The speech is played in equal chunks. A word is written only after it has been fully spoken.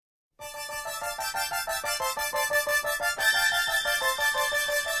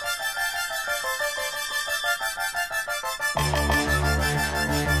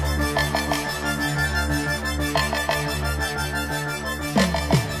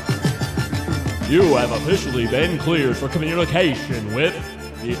You have officially been cleared for communication with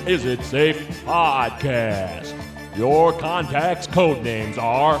the Is It Safe podcast. Your contact's code names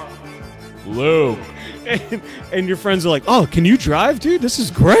are Luke. And your friends are like, oh, can you drive, dude? This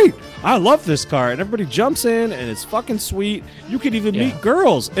is great. I love this car. And everybody jumps in, and it's fucking sweet. You could even meet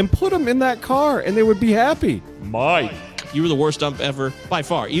girls and put them in that car, and they would be happy. Mike. You were the worst ump ever, by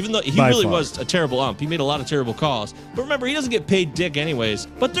far. Even though he really was a terrible ump. He made a lot of terrible calls. But remember, he doesn't get paid dick anyways.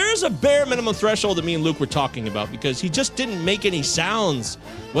 But there is a bare minimum threshold that me and Luke were talking about because he just didn't make any sounds.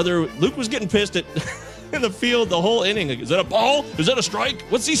 Whether Luke was getting pissed at in the field the whole inning. Like, is that a ball? Is that a strike?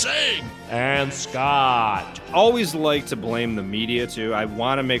 What's he saying? And Scott. Always like to blame the media, too. I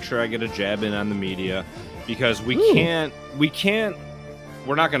want to make sure I get a jab in on the media because we're not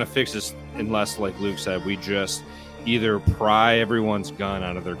going to fix this unless, like Luke said, we just either pry everyone's gun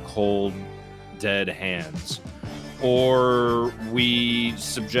out of their cold, dead hands, or we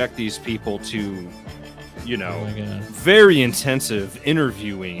subject these people to, very intensive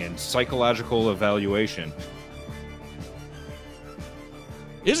interviewing and psychological evaluation.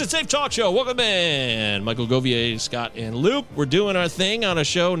 Is It Safe Talk Show? Welcome in. Michael Govier, Scott, and Luke. We're doing our thing on a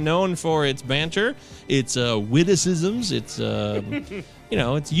show known for its banter, its witticisms, its,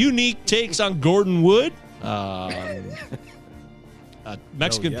 its unique takes on Gordon Wood.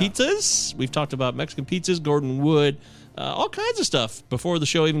 Mexican pizzas. We've talked about Mexican pizzas, Gordon Wood, all kinds of stuff. Before the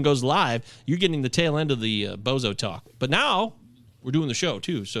show even goes live, you're getting the tail end of the bozo talk. But now we're doing the show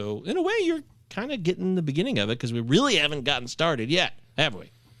too. So in a way, you're kind of getting the beginning of it because we really haven't gotten started yet, have we?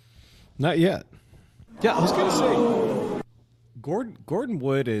 Not yet. Yeah, I was gonna say Gordon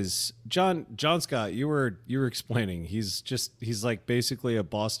Wood is John Scott. You were explaining. He's like basically a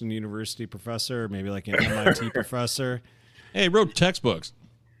Boston University professor, maybe like an MIT professor. Hey, he wrote textbooks.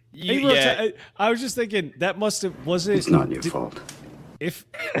 I was just thinking that It's not your fault. If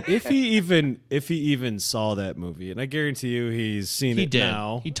he even saw that movie, and I guarantee you he's seen it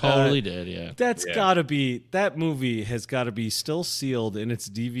now. He totally did. Yeah. Gotta be, that movie has got to be still sealed in its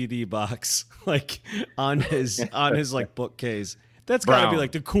DVD box, like on his like bookcase. That's got to be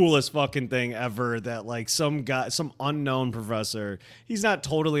like the coolest fucking thing ever. That like some unknown professor. He's not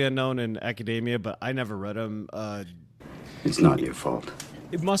totally unknown in academia, but I never read him. It's not your fault.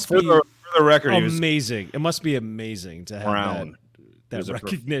 It must be for the record, amazing. It must be amazing to have that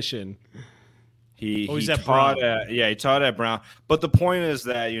recognition. He taught at Brown. But the point is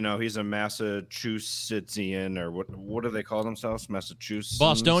that, he's a Massachusettsian, or what do they call themselves? Massachusetts.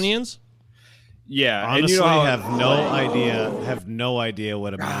 Bostonians? Yeah. Honestly, and have no idea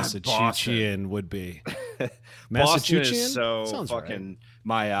what a Massachusettsian would be. Boston is so Sounds fucking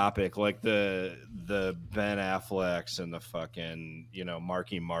myopic, like the Ben Afflecks and the fucking,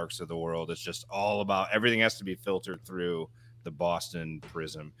 Marky Marks of the world. It's just all about, everything has to be filtered through the Boston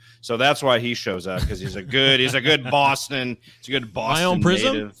prism. So that's why he shows up, because he's a good Boston. He's a good Boston My own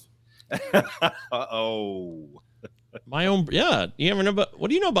prism? native. Oh. My own, yeah. You ever know about, what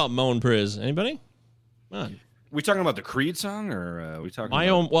do you know about Moan Priz? Anybody? Come on. We talking about the Creed song, or we talking my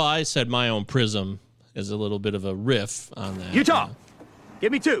about own? Well, I said my own prism is a little bit of a riff on that. Utah,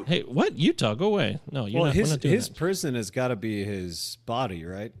 give me two. Hey, what? Utah, go away. No, we're not doing his that. prison has got to be his body,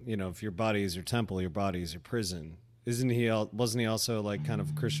 right? If your body is your temple, your body is your prison. Wasn't he also like kind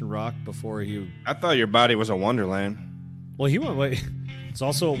of Christian rock before he? I thought your body was a wonderland. Well, he went away. It's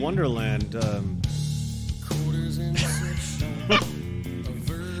also a wonderland.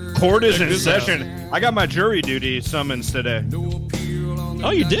 Court is in session. I got my jury duty summons today. Oh,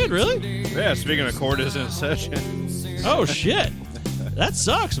 you did, really? Yeah, speaking of court is in session. Oh, shit. That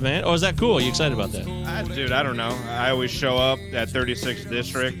sucks, man. Oh, is that cool? Are you excited about that? Dude, I don't know. I always show up at 36th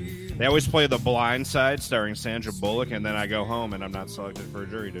District. They always play The Blind Side starring Sandra Bullock, and then I go home and I'm not selected for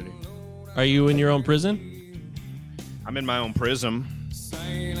jury duty. Are you in your own prison? I'm in my own prism.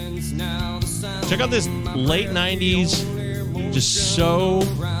 Check out this late 90s, just so...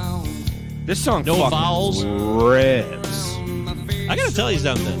 This song no vowels. Rips. I gotta tell you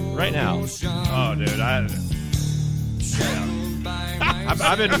something right now. Oh, dude, I've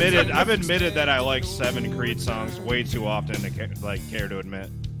admitted that I like 7 Creed songs way too often to care to admit.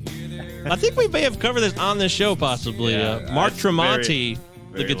 I think we may have covered this on this show, possibly. Mark Tremonti,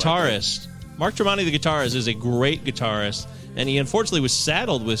 the guitarist. Mark Tremonti, the guitarist, is a great guitarist, and he unfortunately was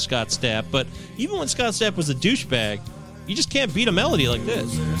saddled with Scott Stapp. But even when Scott Stapp was a douchebag, you just can't beat a melody like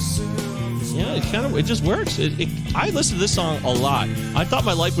this. Yeah, it just works. I listened to this song a lot. I thought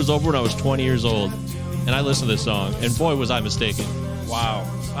my life was over when I was 20 years old, and I listened to this song, and boy, was I mistaken. Wow.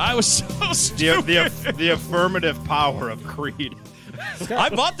 I was so stupid. The affirmative power of Creed. I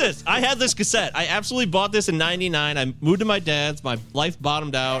bought this. I had this cassette. I absolutely bought this in '99. I moved to my dad's. My life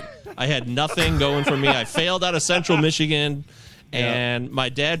bottomed out. I had nothing going for me. I failed out of Central Michigan, and my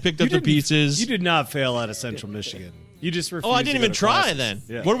dad picked up the pieces. You did not fail out of Central Michigan. You just refused. Oh, I didn't even try classes. then.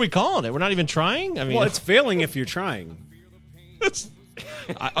 Yeah. What are we calling it? We're not even trying? I mean, Well, it's failing if you're trying.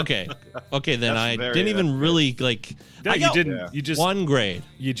 okay. Then That's I very- didn't even really like. No, I you got didn't. Yeah. You just one grade.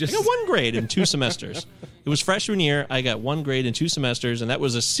 You just I got one grade in 2 semesters. It was freshman year. I got 1 grade in 2 semesters, and that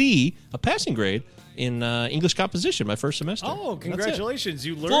was a C, a passing grade in English composition, my first semester. Oh, That's it. congratulations!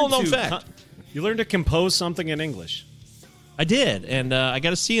 You Little known learned to fact. you learned to compose something in English. I did, and I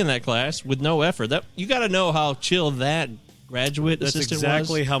got a C in that class with no effort. That you got to know how chill that graduate That's assistant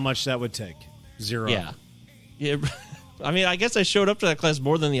exactly was. how much that would take. 0. Yeah. I mean, I guess I showed up to that class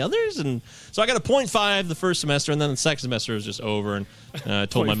more than the others, and so I got a 0.5 the first semester, and then the second semester was just over, and I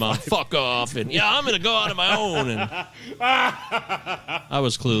told my mom, "Fuck off," and I'm gonna go out on my own, and I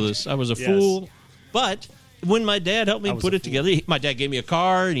was clueless. I was a fool, but when my dad helped me put it together, my dad gave me a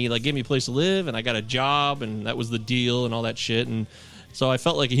car, and he gave me a place to live, and I got a job, and that was the deal, and all that shit, and so I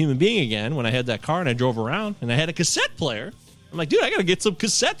felt like a human being again when I had that car and I drove around, and I had a cassette player. I'm like, dude, I got to get some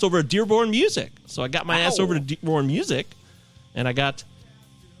cassettes over at Dearborn Music. So I got my ass over to Dearborn Music, and I got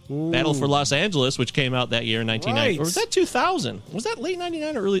Battle for Los Angeles, which came out that year in 1990. Right. Or was that 2000? Was that late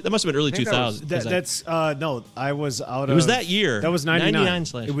 99 or early? That must have been early 2000. That's no. I was out. It was that year. That was 99.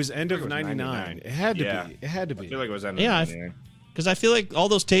 slash- It was end of it was 99. 99. It had to Yeah. be. It had to I be. feel like it was end Yeah, of 99. Because I feel like all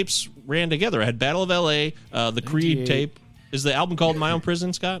those tapes ran together. I had Battle of L.A., the Creed 98. tape. Is the album called My Own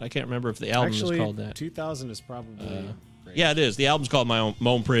Prison, Scott? I can't remember if the album Actually, is called that. 2000 is probably. Yeah, it is. The album's called My Own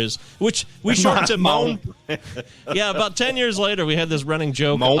Moan Priz, which we shortened to Moan. Yeah, about 10 years later, we had this running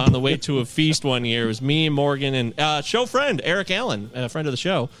joke Moan. on the way to a feast one year. It was me, Morgan, and show friend Eric Allen, a friend of the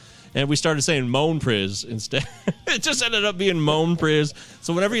show. And we started saying Moan Priz instead. It just ended up being Moan Priz.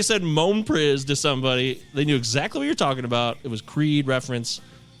 So whenever you said Moan Priz to somebody, they knew exactly what you're talking about. It was Creed reference,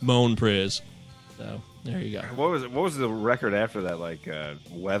 Moan Priz. So there you go. What was the record after that? Like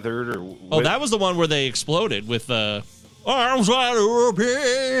Weathered or? Oh, that was the one where they exploded with Arms Wide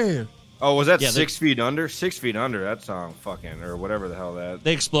Open. Oh, was that Yeah, 6 Feet Under? 6 Feet Under. That song, fucking, or whatever the hell that.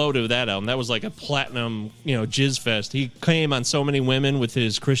 They exploded with that album. That was like a platinum, jizz fest. He came on so many women with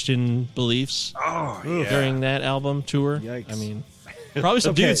his Christian beliefs Oh, yeah. during that album tour. Yikes. I mean, probably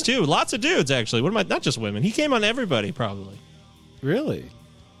some Okay. dudes too. Lots of dudes actually. What am I? Not just women. He came on everybody probably. Really?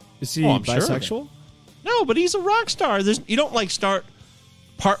 Is he Oh, I'm sure. bisexual? No, but he's a rock star. You don't start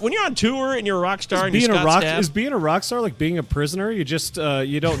when you're on tour and you're a rock star and Being you're a Scott rock Stapp. is being a rock star like being a prisoner. You just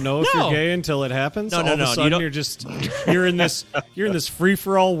you don't know if No. you're gay until it happens. No, All no, of no, a you sudden don't- you're in this free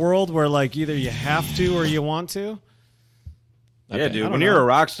for all world where like either you have to or you want to. Yeah, Okay, I dude. don't When you're know. a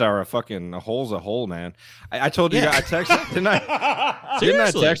rock star, a hole's a hole, man. I told you Yeah. guys. I texted. Didn't I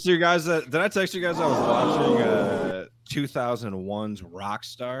Seriously. text you guys that? Did I text you guys? I was watching 2001's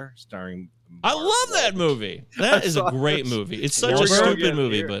Rockstar, starring. I love that movie. That is a great movie. It's such Here a we go stupid again.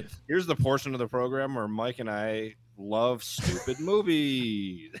 movie, Here- but Here's the portion of the program where Mike and I love stupid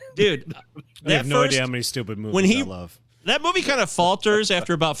movies. dude, I have that no first idea how many stupid movies when he- I love. that movie kind of falters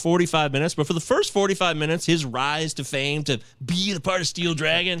after about 45 minutes, but for the first 45 minutes, his rise to fame to be the part of Steel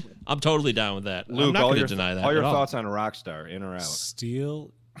Dragon, I'm totally down with that. Luke, I'm not all going to your, deny that. all your at all. thoughts on Rockstar, in or out?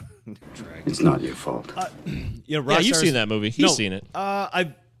 Steel. It's not your fault. Yeah, Yeah, you've seen that movie. He's seen it.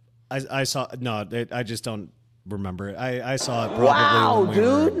 I saw I just don't remember it. I saw it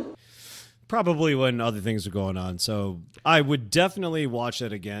probably probably when other things were going on. So I would definitely watch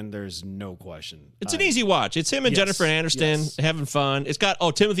it again. There's no question. It's an easy watch. It's him and Yes, Jennifer Aniston yes. having fun. It's got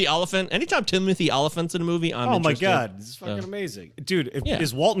Timothy Oliphant. Anytime Timothy Oliphant's in a movie, I'm Oh my interested. god, this is fucking So- amazing, dude! Yeah.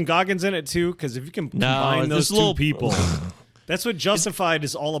 Is Walton Goggins in it too? Because if you can No, combine this those two little- people, that's what Justified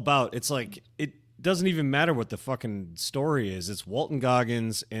is all about. It's like it doesn't even matter what the fucking story is. It's Walton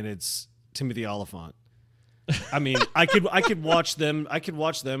Goggins and it's Timothy Oliphant. I mean, I could watch them. I could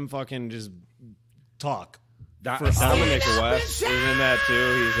watch them fucking just talk. Dominic West is in that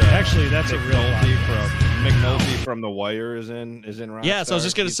too. He's Actually, that's a real McNulty from The Wire is in Rockstar. Yeah, so I was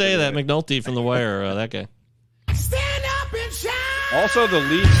just going to say that McNulty from The Wire, that guy. Also, the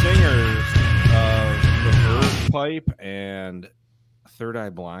lead singers of The Verve Pipe and Third Eye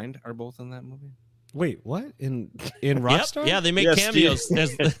Blind are both in that movie. Wait, what in Yep. Rockstar? Yeah, they make Yeah, cameos.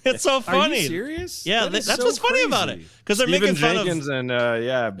 It's so Are funny. you serious? Yeah, That is that's so what's funny about it. crazy. Because they're Stephen making fun Jenkins of.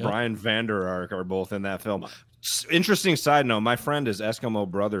 and Brian Vander Ark are both in that film. Interesting side note: my friend is Eskimo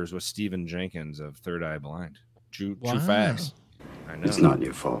Brothers with Stephen Jenkins of Third Eye Blind. True facts. I know. It's not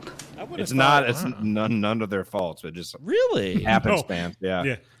your fault. I would've It's thought- not. It's none of their faults. It just Really? happenstance. Yeah.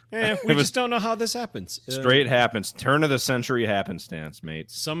 Yeah. We just don't know how this happens. Straight happens. Turn of the century happenstance, mate.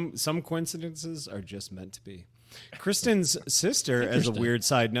 Some coincidences are just meant to be. Kristen's sister, as a weird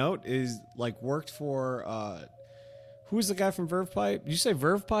side note, is like worked for who's the guy from Verve Pipe? Did you say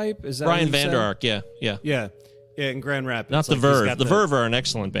Verve Pipe? Is that Brian Vander Ark? Yeah. Yeah, in Grand Rapids. Not the Verve. The Verve are an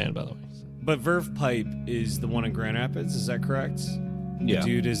excellent band, by the way. But Verve Pipe is the one in Grand Rapids. Is that correct? Yeah. The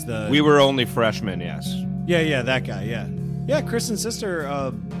dude is the. We were only freshmen. Yes. Yeah, that guy. Yeah. Kristen's sister,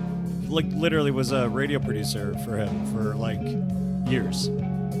 like literally was a radio producer for him for like years.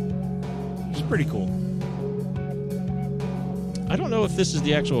 It's pretty cool. I don't know if this is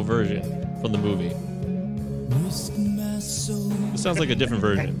the actual version from the movie. It sounds like a different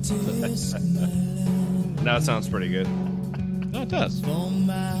version. No, it sounds pretty good. No, it does.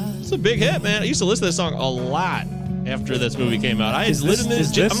 It's a big hit, man. I used to listen to this song a lot after this movie came out. I Is this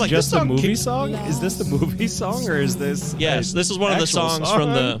I'm like, just this the movie kicks- song? Is this the movie song or is this? Yes, this is one of the songs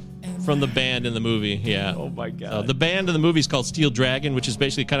from the band in the movie. Yeah. Oh my god. The band in the movie is called Steel Dragon, which is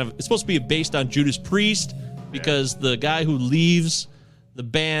basically it's supposed to be based on Judas Priest because the guy who leaves the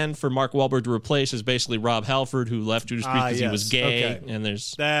band for Mark Wahlberg to replace is basically Rob Halford, who left Judas Priest because he was gay. Okay. And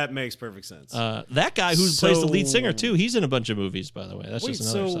there's that makes perfect sense. that guy who plays the lead singer too. He's in a bunch of movies, by the way. That's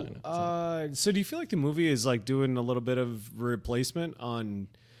just another sign. So do you feel like the movie is like doing a little bit of replacement on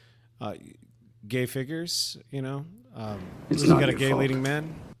gay figures? You know, It's you not got a your gay fault. leading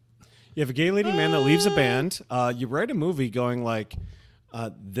man. You have a gay leading man that leaves a band. You write a movie going like,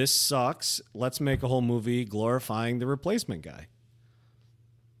 "This sucks. Let's make a whole movie glorifying the replacement guy."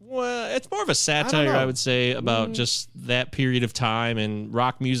 Well, it's more of a satire, I would say, about just that period of time and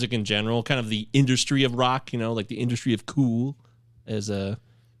rock music in general, kind of the industry of rock, like the industry of cool. As a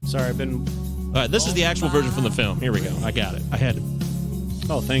Sorry, I've been. all right, this is the actual version from the film. Here we go. I got it. I had it.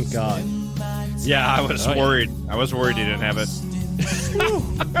 Oh, thank God. Yeah, I was worried. I was worried he didn't have it.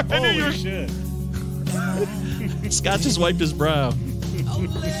 Holy shit. Scott just wiped his brow.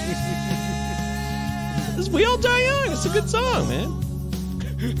 We All Die Young. It's a good song, man.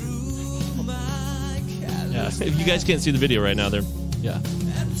 Yeah, if you guys can't see the video right now, I'm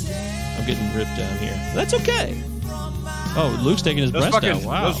getting ripped down here. That's okay. Oh, Luke's taking his breast out.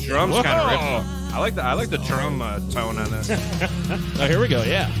 Wow, Those drums kind of rip. I like the drum tone on this. Oh, here we go.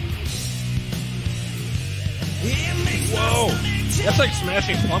 Yeah. Whoa, that's like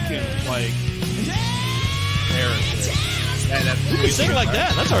Smashing Pumpkins, like hair and shit. You sing like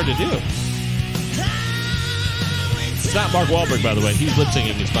that. That's hard to do. It's not Mark Wahlberg, by the way. He's lip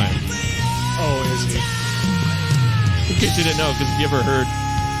syncing. He's fine. Oh, is he? In case you didn't know, because you ever heard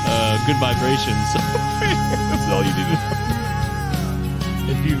Good Vibrations. That's all you need to know.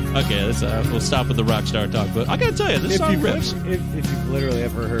 Okay, we'll stop with the rock star talk. But I gotta tell you, this song rips. If you've literally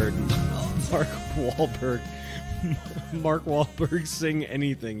ever heard Mark Wahlberg sing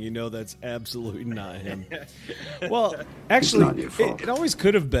anything, you know that's absolutely not him. Well, actually, not your fault. it always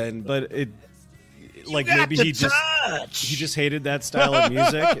could have been, but maybe he just hated that style of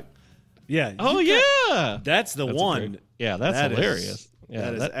music. Yeah. Oh yeah, That's the one. That's hilarious.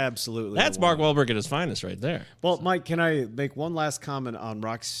 That is absolutely. That's the Mark one. Wahlberg at his finest, right there. Well, Mike, can I make one last comment on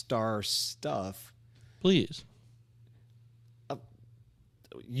rock star stuff? Please.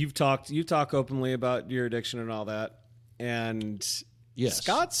 You talk openly about your addiction and all that, and Yes.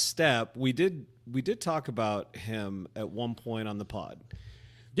 Scott Stapp. We did talk about him at one point on the pod.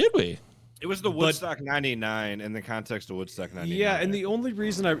 Did we? It was the Woodstock 99 in the context of Woodstock 99. Yeah, and the only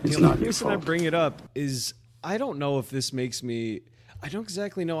reason I bring it up is I don't know if this makes me. I don't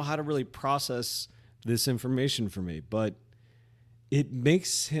exactly know how to really process this information for me, but it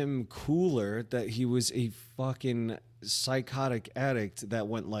makes him cooler that he was a fucking psychotic addict that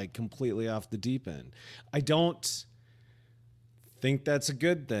went like completely off the deep end. I don't think that's a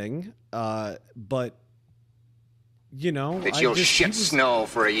good thing, but you know, That you'll shit snow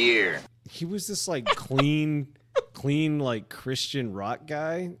for a year. he was this like clean like Christian rock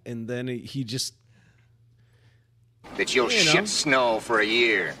guy, and then he just That you'll You know. shit snow for a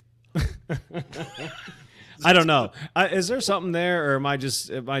year. I don't know. Is there something there, or am I just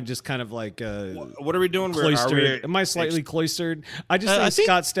kind of like What are we doing? cloistered? Am I slightly cloistered? I just think I think-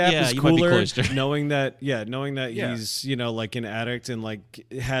 Scott Stapp yeah, is you might be cooler, cloistered. knowing that Yeah. he's like an addict and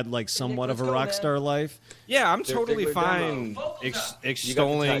like had like somewhat of a rock star life. Yeah, I'm totally fine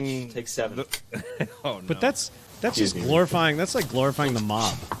extolling. Take 7. Oh no. But that's just glorifying. That's like glorifying the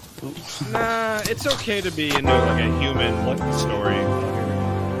mob. Nah, it's okay to be into like a human story.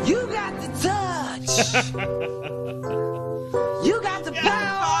 You got the touch. You got the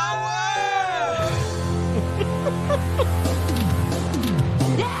power.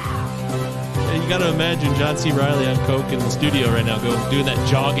 you got to imagine John C. Reilly on coke in the studio right now, doing that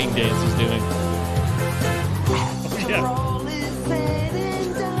jogging dance he's doing.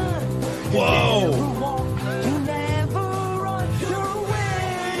 Whoa!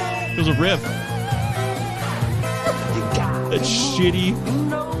 There's a riff. That shitty.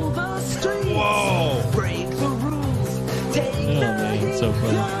 Whoa! Oh man, it's so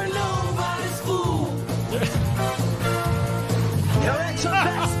funny.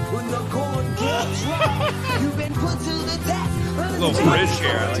 Little bridge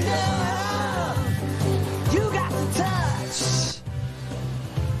here. I like that. You got the touch.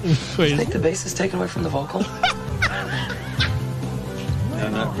 Wait, I think the bass is taken away from the vocal. No,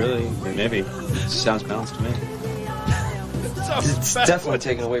 not really. Maybe. It sounds balanced to me. It's definitely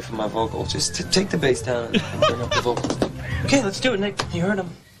taken away from my vocal. Just take the bass down and bring up the vocals. Okay, let's do it, Nick. You heard him.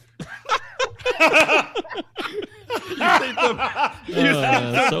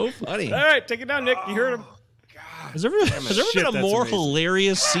 so funny. All right, take it down, Nick. You heard him. Has there ever been a more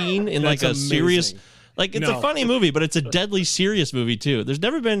hilarious scene in like a serious, like it's a funny movie, but it's a deadly serious movie too. There's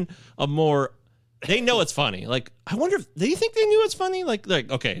never been a more. They know it's funny. Like I wonder if do you think they knew it's funny? Like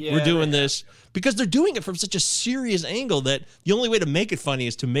okay, we're doing this because they're doing it from such a serious angle that the only way to make it funny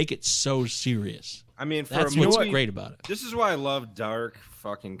is to make it so serious. I mean, that's what's great about it. This is why I love dark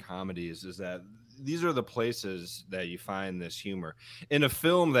fucking comedies. Is that these are the places that you find this humor in a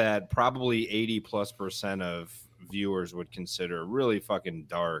film that probably 80+% of viewers would consider really fucking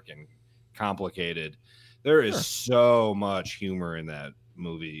dark and complicated. There is so much humor in that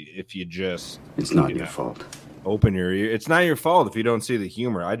movie. If you just, It's not your fault. open your ear, it's not your fault if you don't see the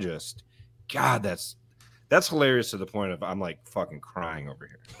humor. God, that's hilarious to the point of I'm like fucking crying over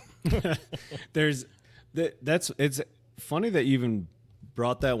here. It's funny that you even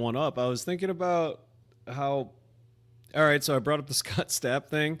brought that one up. I was thinking about how. All right, so I brought up the Scott Stapp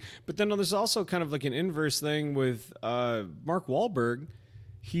thing, but then there's also kind of like an inverse thing with Mark Wahlberg.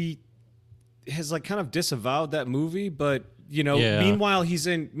 He has like kind of disavowed that movie, but meanwhile he's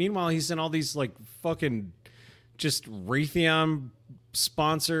in all these like fucking just Raytheon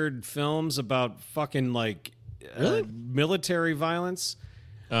sponsored films about fucking like military violence.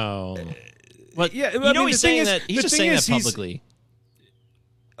 Oh, but yeah, he's saying that he's just saying that publicly.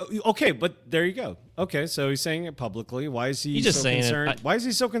 Okay, but there you go. Okay, so he's saying it publicly. Why is he just so saying concerned? Why is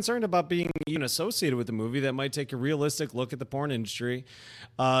he so concerned about being even associated with the movie that might take a realistic look at the porn industry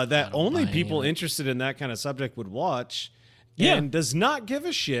that only people interested in that kind of subject would watch, and does not give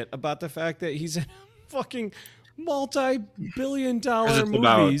a shit about the fact that he's in fucking multi-billion-dollar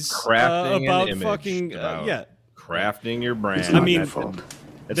movies about fucking crafting your brand. I mean,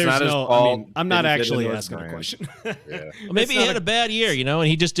 it's not his fault. I'm not actually asking a question. Well, maybe he had a bad year, and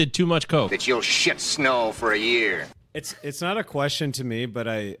he just did too much coke. That you'll shit snow for a year. It's not a question to me, but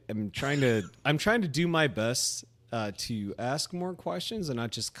I'm trying to do my best to ask more questions and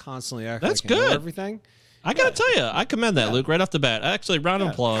not just constantly act That's like I know good. everything. I gotta tell you, I commend that, Luke, right off the bat. Actually, round of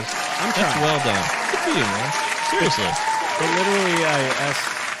applause. I'm That's trying. well done. Good for you, man. Seriously. But literally,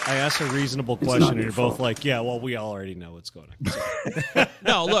 I asked a reasonable question, not and your you're both fault. like, "Yeah, well, we already know what's going on." So,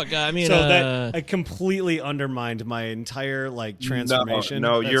 No, look, I mean, that I completely undermined my entire like transformation.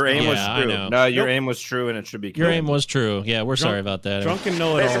 No, your aim was Yeah, I true. know. No, your aim was true, and it should be. your correct. aim was true. Yeah, we're sorry about that. Drunken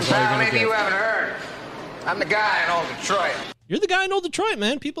know-it-alls. Listen, All you're pal, gonna maybe get. you haven't heard. I'm the guy in old Detroit. You're the guy in Old Detroit,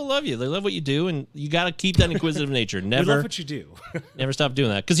 man. People love you. They love what you do, and you got to keep that inquisitive nature. We Never, love what you do. never stop doing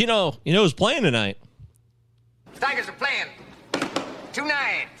that. Because you know who's playing tonight. Tigers are playing.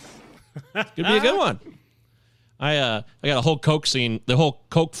 2-9. Could be a good one. I got a whole Coke scene, the whole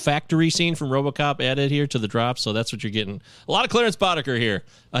Coke factory scene from RoboCop added here to the drop, so that's what you're getting. A lot of Clarence Boddicker here.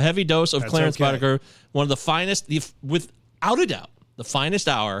 A heavy dose of Clarence Boddicker, one of the finest, without a doubt, the finest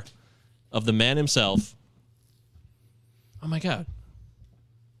hour of the man himself. Oh my God.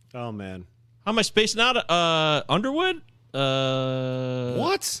 Oh man. How am I spacing out? Underwood?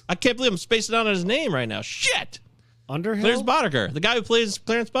 What? I can't believe I'm spacing out on his name right now. Shit. Underhill? Clarence Boddicker, the guy who plays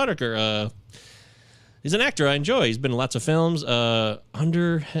Clarence Boddicker. He's an actor I enjoy. He's been in lots of films. Oh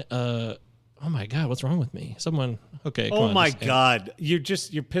my God, what's wrong with me? Someone. Okay. Come Oh on, my just- God. You're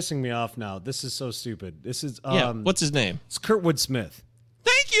pissing me off now. This is so stupid. This is What's his name? it's Kurtwood Smith.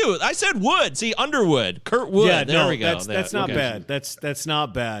 Thank you. I said Wood. See, Underwood. Kurt Wood. Yeah, there no, we go. That's not Okay. bad. That's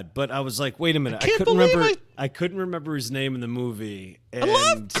not bad. But I was like, wait a minute. can't couldn't believe remember. I couldn't remember his name in the movie. And I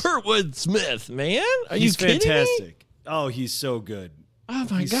love Kurtwood Smith, man. Are you he's kidding me? fantastic. Oh, he's so good. Oh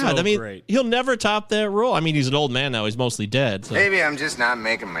my He's God. so I mean, great. he'll never top that role. I mean, he's an old man now. He's mostly dead. So. Maybe I'm just not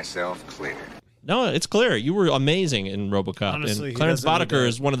making myself clear. No, it's clear. You were amazing in RoboCop. Honestly, and he Clarence doesn't need Boddicker to-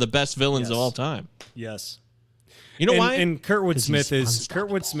 is one of the best villains of Yes. all time. Yes. You know why? And Kurtwood 'Cause Smith he's is unstoppable.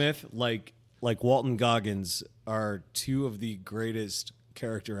 Kurtwood Smith. Like like Walton Goggins are two of the greatest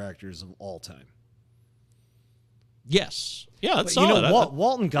character actors of all time. Yes. Yeah, that's You solid. know,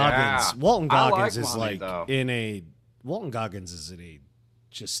 Walton Goggins. Yeah. Walton I Goggins like is Monty, like though. Walton Goggins is in a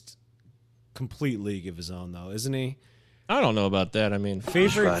just complete league of his own, though, isn't he? I don't know about that. I mean,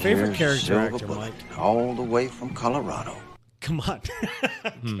 Favorite character Silver actor, bullet, Mike. all the way from Colorado. Come on.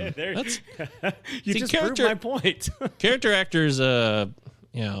 Okay, there- That's- you See, just character- proved my point. character actors,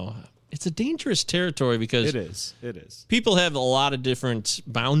 it's a dangerous territory because It is. people have a lot of different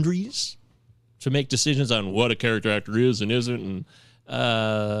boundaries to make decisions on what a character actor is and isn't, and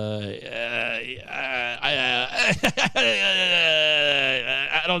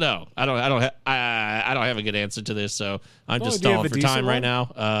I don't know. I don't have a good answer to this, so I'm just do you have stalling a for time decent right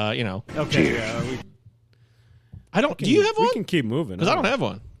one? now. Okay. Yeah, I don't. Do you have we one? can keep moving. Because I don't have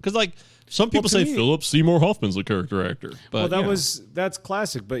one. Because like some people to say me- Philip Seymour Hoffman's a character actor, but Well, you know, that's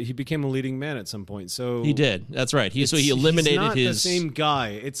classic, but he became a leading man at some point. So he did. That's right. So he he's eliminated not his the same guy.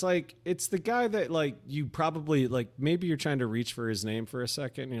 It's like it's the guy that like you probably like maybe you're trying to reach for his name for a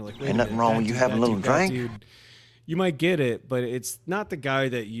second and you're like, wait Ain't a nothing minute, wrong that with you dude, having a that little dude, that drink. dude. You might get it, but it's not the guy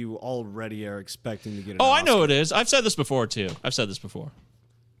that you already are expecting to get. Oh, I know it is. I've said this before too. It's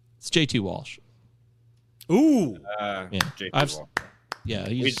JT Walsh. Ooh, Yeah. JT I've- Walsh. Yeah,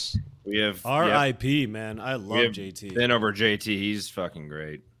 he's We have R.I.P. Man, I love we have JT. been over JT. He's fucking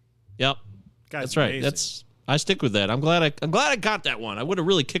great. Yep. Guy's That's right. amazing. I stick with that. I'm glad I got that one. I would have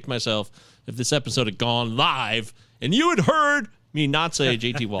really kicked myself if this episode had gone live and you had heard me not say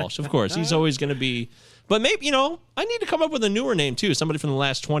JT Walsh. Of course, he's always going to be. But maybe I need to come up with a newer name too. Somebody from the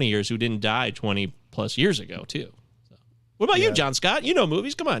last 20 years who didn't die 20 plus years ago too. So, what about you, John Scott? You know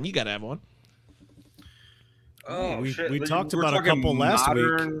movies. Come on, you got to have one. Oh, we talked about a couple last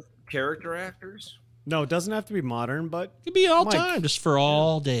week. Character actors? No, it doesn't have to be modern, but It could be all Mike. time, just for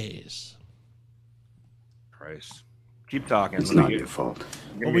all days. Christ. Keep talking. It's not your fault.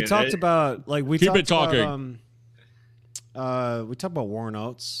 well, we talked about like we Keep talked it talking. About, we talked about Warren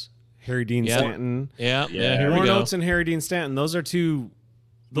Oates, Harry Dean Yeah. Stanton. Yeah. Yeah. Here we Warren go. Oates and Harry Dean Stanton. Those are two.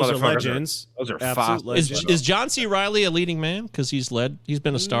 Those are Motherfuckers legends. those are absolute fast. legends. Is John C. Riley a leading man? Because he's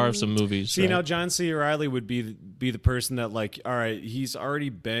been a star of some movies. See right? now, John C. Reilly would be the person that like, all right, he's already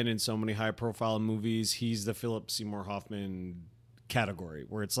been in so many high profile movies. He's the Philip Seymour Hoffman category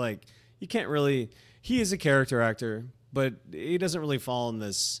where it's like you can't really. He is a character actor, but he doesn't really fall in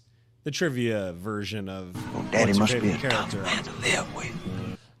the trivia version of Daddy what's your must be favorite a tough character. man to live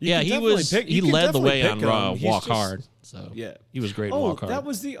with. Yeah, can he definitely was. pick- He you can led the definitely way pick on him. Raw He's Walk just- Hard. So Yeah. he was great. in Oh, Walk Hard. that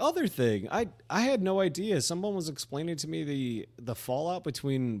was the other thing. I had no idea. Someone was explaining to me the fallout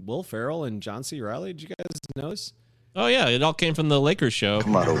between Will Ferrell and John C. Reilly. Did you guys notice? Oh yeah, it all came from the Lakers show.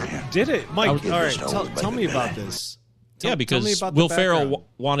 Come on over here. Did it, Mike? All was getting right, this tell, old tell me baby about Billy. this. Yeah, Tell me because about the Will Ferrell background.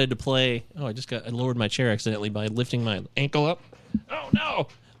 wanted to play. Oh, I lowered my chair accidentally by lifting my ankle up. Oh no!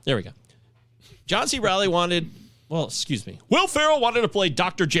 There we go. John C. Reilly wanted. Well, excuse me. Will Ferrell wanted to play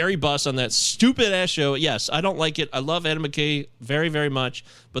Dr. Jerry Buss on that stupid ass show. Yes, I don't like it. I love Adam McKay very, very much,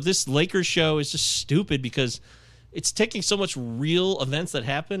 but this Lakers show is just stupid because it's taking so much real events that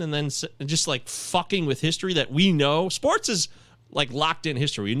happen and then just like fucking with history that we know. Sports is like locked in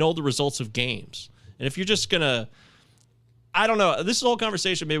history. We know the results of games, and if you're just gonna, I don't know. This is a whole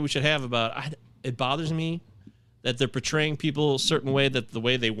conversation maybe we should have about. It bothers me that they're portraying people a certain way that the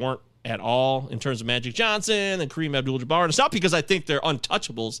way they weren't at all in terms of Magic Johnson and Kareem Abdul-Jabbar. And it's not because I think they're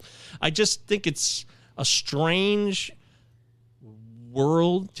untouchables. I just think it's a strange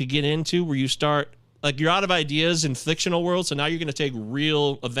world to get into where you start like you're out of ideas in fictional worlds, so now you're going to take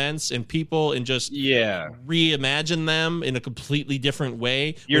real events and people and just reimagine them in a completely different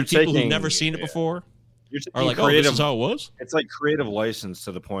way. You're with people who've taking- never seen it before. You're Are like, oh, this is how it was? It's like creative license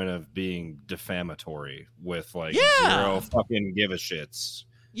to the point of being defamatory with like Yeah. zero fucking give a shits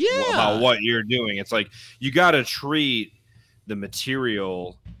Yeah. about what you're doing. It's like you got to treat the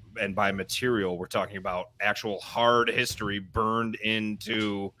material, and by material we're talking about actual hard history burned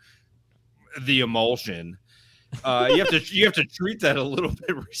into the emulsion. You have to treat that a little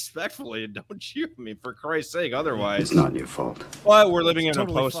bit respectfully, don't you? I mean, for Christ's sake, otherwise It's not your fault. Well, we're living in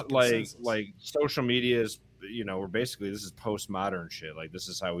Totally a post fucking like senseless. like social media is, we're basically, this is postmodern shit. Like this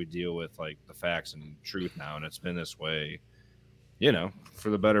is how we deal with like the facts and truth now, and it's been this way, for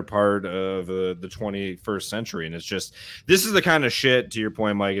the better part of the 21st century. And it's just, this is the kind of shit, to your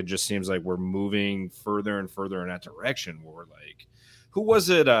point, Mike. It just seems like we're moving further and further in that direction. Where we're like, who was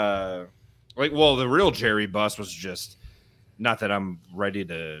it? The real Jerry Buss was just, not that I'm ready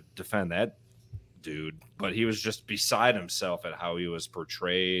to defend that dude, but he was just beside himself at how he was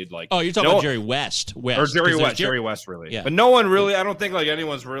portrayed. Like, oh, you're talking about Jerry West, or Jerry West, Jerry West, really. Yeah. But no one really, I don't think like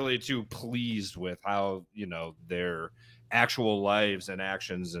anyone's really too pleased with how, you know, their actual lives and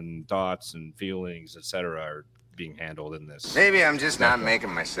actions and thoughts and feelings, etc., are being handled in this. Maybe I'm just not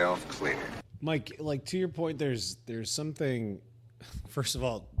making myself clear. Mike, like to your point, there's something. First of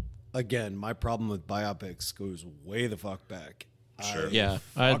all, again, my problem with biopics goes way the fuck back. Sure. Yeah,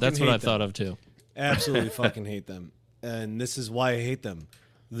 that's what I thought of too. Absolutely fucking hate them. And this is why I hate them.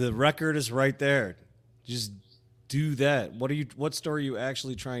 The record is right there. Just do that. What story are you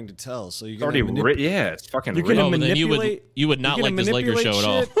actually trying to tell? So you're already written. Yeah, it's fucking you're written. gonna then manipulate. you would not like this Lakers show at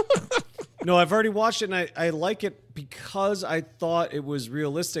all. No, I've already watched it, and I like it because I thought it was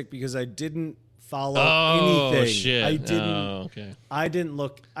realistic because I didn't follow anything. Shit. I didn't. Oh, okay. I didn't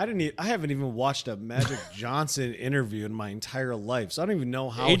look. I haven't even watched a Magic Johnson interview in my entire life, so I don't even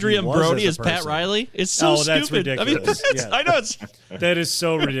know how. Adrian he was Brody as is a Pat person. Riley. It's so stupid. That's ridiculous. I mean, I know it's. That is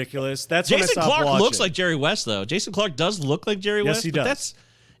so ridiculous. That's when I Jason stopped Clarke watching. looks like Jerry West, though. Jason Clarke does look like Jerry West. Yes, he but does.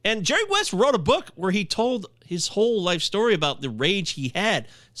 And Jerry West wrote a book where he told his whole life story about the rage he had.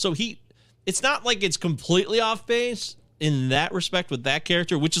 So it's not like it's completely off base in that respect with that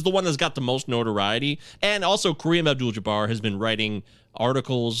character, which is the one that's got the most notoriety. And also Kareem Abdul-Jabbar has been writing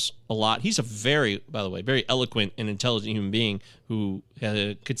articles a lot. He's by the way, very eloquent and intelligent human being who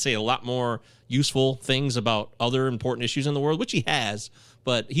could say a lot more useful things about other important issues in the world, which he has.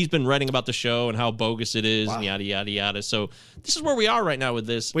 But he's been writing about the show and how bogus it is and yada, yada, yada. So this is where we are right now with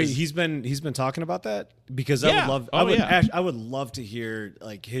this. Wait, he's been talking about that? Because Yeah. I would love to hear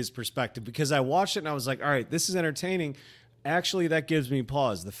like his perspective because I watched it and I was like, all right, this is entertaining. Actually, that gives me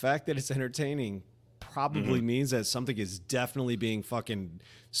pause. The fact that it's entertaining probably means that something is definitely being fucking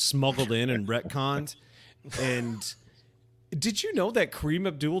smuggled in and retconned. And did you know that Kareem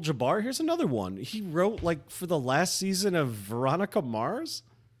Abdul-Jabbar, here's another one. He wrote like for the last season of Veronica Mars?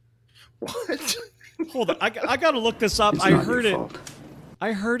 What? Hold on. I got to look this up. It's I not heard your it. fault.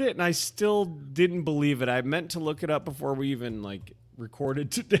 I heard it and I still didn't believe it. I meant to look it up before we even like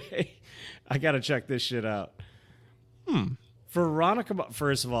recorded today. I got to check this shit out. Veronica,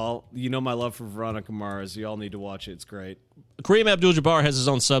 first of all, you know my love for Veronica Mars. You all need to watch it. It's great. Kareem Abdul-Jabbar has his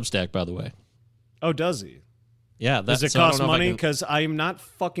own Substack, by the way. Oh, does he? Yeah. Does it cost money? Because I'm not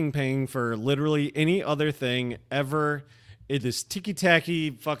fucking paying for literally any other thing ever. It is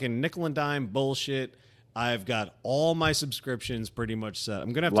ticky-tacky fucking nickel and dime bullshit. I've got all my subscriptions pretty much set.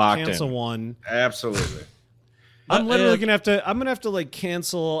 I'm going to have to cancel one. Absolutely. I'm literally gonna have to like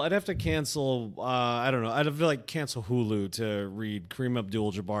cancel. I'd have to cancel. I don't know. I'd have to like cancel Hulu to read Kareem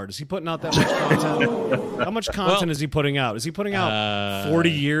Abdul-Jabbar. Is he putting out that much content? How much content is he putting out? Is he putting out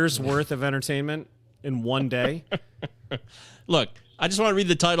 40 years worth of entertainment in one day? Look, I just want to read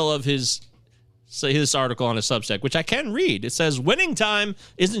the title of his article on his Substack, which I can read. It says, "Winning time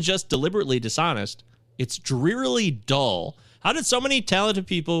isn't just deliberately dishonest; it's drearily dull. How did so many talented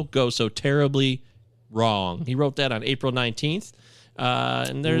people go so terribly wrong?" He wrote that on April 19th.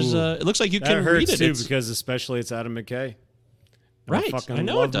 And there's it looks like you can read it. Too, because especially it's Adam McKay. Right. I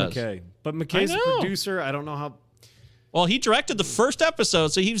know it does. McKay. But McKay's a producer. I don't know how. Well, he directed the first episode,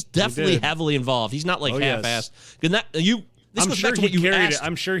 so he was definitely heavily involved. He's not like half-assed.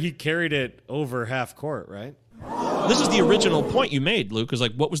 I'm sure he carried it over half court, right? This is the original point you made, Luke, is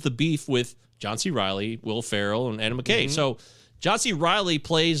like, what was the beef with John C. Reilly, Will Ferrell, and Adam McKay? So John C. Reilly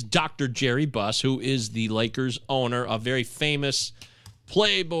plays Dr. Jerry Buss, who is the Lakers owner, a very famous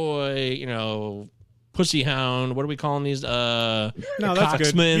playboy, pussy hound. What are we calling these? No,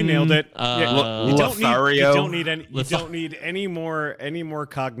 that's good. You nailed it. You don't need any more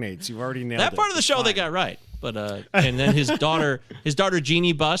cognates. You've already nailed that it. part of the show. They got right. But and then his daughter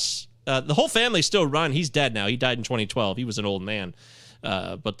Jeannie Buss. The whole family still run. He's dead now. He died in 2012. He was an old man.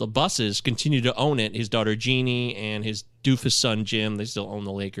 But the Busses continue to own it. His daughter Jeannie and his doofus son Jim, they still own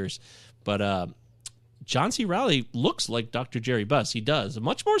the Lakers. But John C. Reilly looks like Dr. Jerry Buss. He does,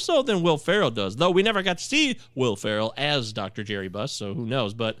 much more so than Will Ferrell does. Though we never got to see Will Ferrell as Dr. Jerry Buss, so who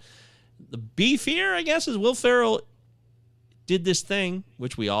knows. But the beef here, I guess, is Will Ferrell did this thing,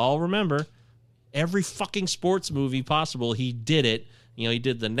 which we all remember. Every fucking sports movie possible, he did it. He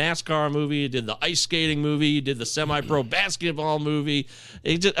did the NASCAR movie, he did the ice skating movie, he did the semi-pro basketball movie.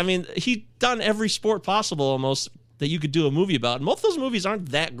 He done every sport possible almost that you could do a movie about. And most of those movies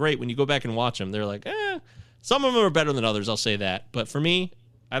aren't that great when you go back and watch them. They're like, some of them are better than others, I'll say that. But for me,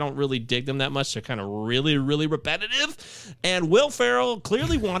 I don't really dig them that much. They're kind of really, really repetitive. And Will Ferrell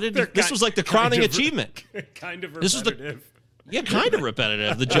clearly wanted, this was like the crowning achievement. Kind of repetitive. Kind of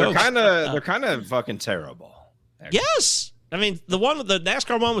repetitive. The jokes. They're kind of fucking terrible. Actually. Yes. I mean, the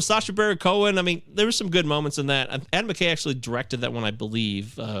NASCAR one with Sacha Baron Cohen. I mean, there were some good moments in that. Adam McKay actually directed that one, I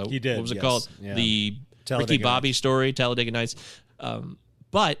believe. He did. What was it yes. called? Yeah. The Talladega Ricky Bobby Nights. story, Talladega Nights.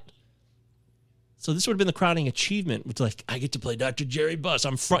 But so this would have been the crowning achievement. It's like, I get to play Dr. Jerry Buss.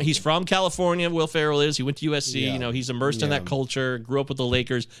 He's from California. Will Ferrell is. He went to USC. Yeah. You know, he's immersed in that culture. Grew up with the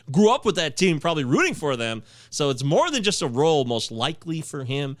Lakers. Grew up with that team. Probably rooting for them. So it's more than just a role, most likely for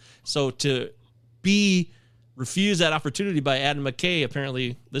him. So to be refused that opportunity by Adam McKay,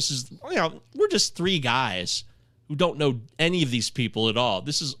 apparently this is, you know, we're just three guys who don't know any of these people at all.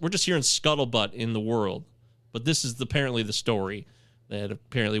 We're just hearing scuttlebutt in the world. But this is apparently the story. That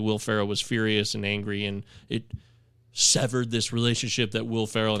apparently Will Ferrell was furious and angry, and it severed this relationship that Will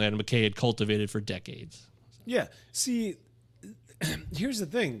Ferrell and Adam McKay had cultivated for decades. Yeah. See, here's the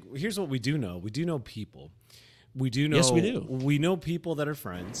thing. Here's what we do know. We do know people. We do know. Yes, we do. We know people that are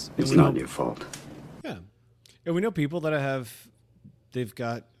friends. It's not your fault. Yeah. And we know people that they've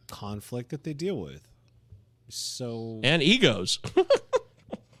got conflict that they deal with. So. And egos.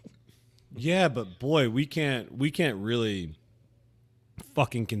 Yeah, but boy, we can't really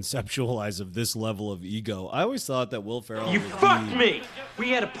fucking conceptualize of this level of ego. I always thought that Will Ferrell. You fucked me. We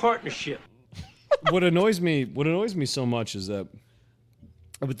had a partnership. What annoys me so much is that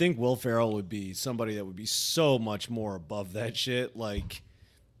I would think Will Ferrell would be somebody that would be so much more above that shit. Like,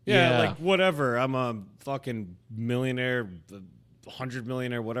 yeah. Like whatever. I'm a fucking millionaire, 100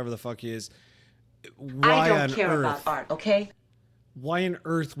 millionaire, whatever the fuck he is. Why I don't on care earth? about art, okay? Why on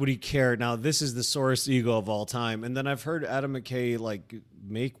earth would he care? Now, this is the sorest ego of all time. And then I've heard Adam McKay like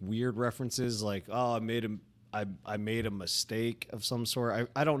make weird references like, oh, I made a mistake of some sort.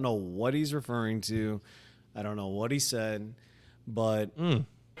 I don't know what he's referring to. I don't know what he said, but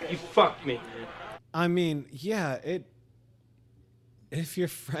You fucked me. I mean, yeah, if your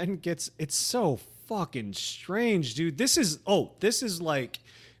friend gets, it's so fucking strange, dude. This is like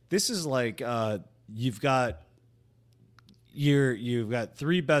you've got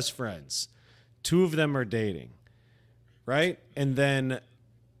three best friends. Two of them are dating, right? And then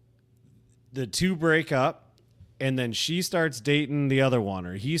the two break up, and then she starts dating the other one,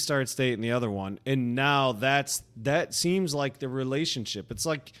 or he starts dating the other one, and now that seems like the relationship. It's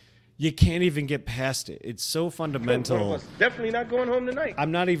like you can't even get past it. It's so fundamental. Definitely not going home tonight.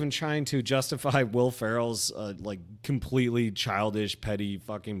 I'm not even trying to justify Will Ferrell's like completely childish, petty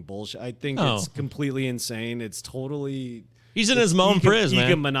fucking bullshit. I think it's completely insane. It's totally. He's in his own priz,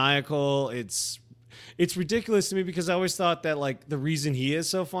 man. Egomaniacal. It's ridiculous to me because I always thought that like the reason he is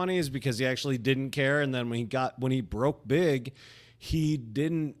so funny is because he actually didn't care, and then when he broke big, he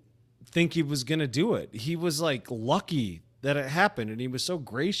didn't think he was gonna do it. He was like lucky that it happened, and he was so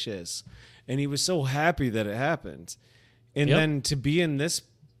gracious, and he was so happy that it happened. And then to be in this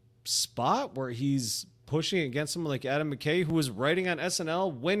spot where he's pushing against someone like Adam McKay, who was writing on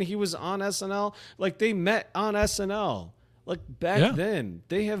SNL when he was on SNL, like they met on SNL. Like back then,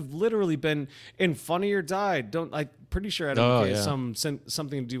 they have literally been in Funny or Die. I'm pretty sure Adam McKay has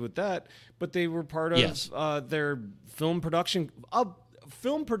something to do with that. But they were part of their film production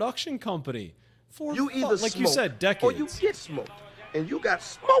company for You either like smoke, you said, decades. or you get smoked, and you got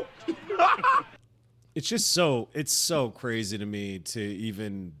smoked. It's just it's so crazy to me to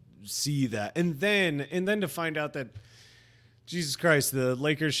even see that, and then to find out that. Jesus Christ, the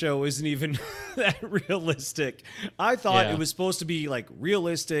Lakers show isn't even that realistic. I thought it was supposed to be like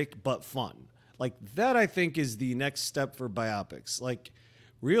realistic but fun. Like that I think is the next step for biopics. Like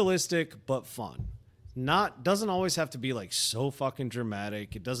realistic but fun. Doesn't always have to be like so fucking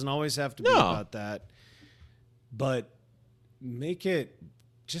dramatic. It doesn't always have to be about that. But make it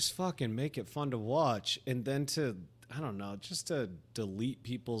fun to watch, and then just to delete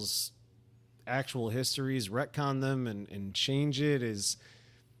people's actual histories, retcon them and change it is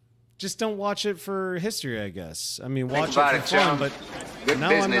just don't watch it for history, I guess. I mean, watch it for fun, but good now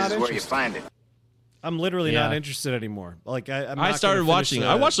business I'm not is where you interested. find it. I'm literally not interested anymore. Like I started watching.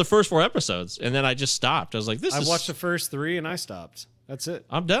 I watched the first 4 episodes, and then I just stopped. I was like, "This." I watched the first 3, and I stopped. That's it.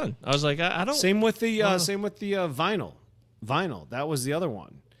 I'm done. I was like, I don't. Same with the Vinyl. Vinyl. That was the other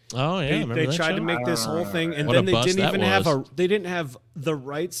one. Oh yeah, they tried to make this whole thing, and then they didn't even have the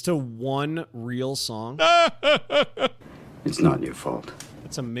rights to one real song. It's not your fault.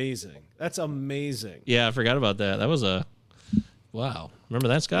 That's amazing. That's amazing. Yeah, I forgot about that. That was wow. Remember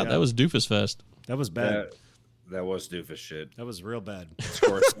that, Scott? Yeah. That was Doofus Fest. That was bad. That was doofus shit. That was real bad.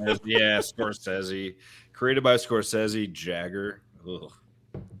 Scorsese. Created by Scorsese, Jagger. Ugh.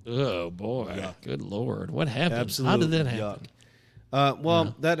 Oh boy. Good Lord. What happened? Absolute How did that happen?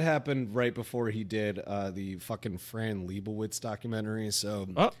 Well, that happened right before he did the fucking Fran Lebowitz documentary. So,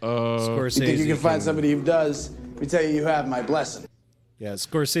 Scorsese. You think you can find somebody who does? Let me tell you, you have my blessing. Yeah,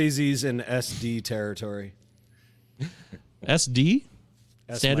 Scorsese's in SD territory. SD?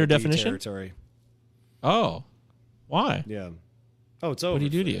 Standard definition? Territory. Oh. Why? Yeah. Oh, it's over. What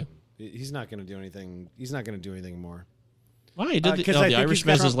did he do to you? He's not going to do anything. He's not going to do anything more. Why? He did the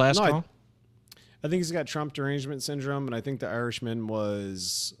Irishman was his last call? I think he's got Trump derangement syndrome, and I think the Irishman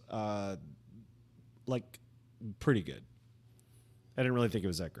was pretty good. I didn't really think it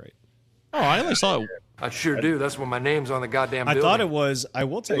was that great. Oh, I only saw it. I sure do. That's when my name's on the goddamn building. I thought it was. I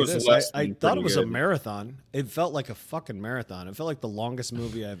will tell you this. I thought it was a marathon. It felt like a fucking marathon. It felt like the longest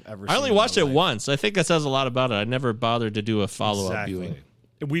movie I've ever seen. I only watched it once. I think that says a lot about it. I never bothered to do a follow-up viewing.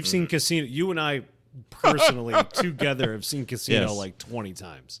 We've seen Casino. You and I personally together have seen Casino like 20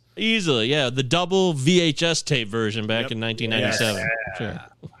 times. Easily, yeah. The double VHS tape version back in 1997. Yes. Sure.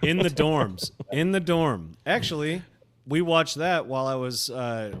 In the dorms. In the dorm. Actually, we watched that while I was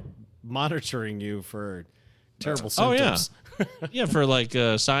monitoring you for terrible symptoms. Oh, yeah. Yeah, for like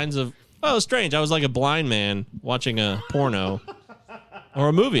signs of... Oh, strange. I was like a blind man watching a porno. Or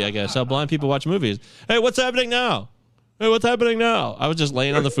a movie, I guess. How blind people watch movies. Hey, what's happening now? Hey, what's happening now? I was just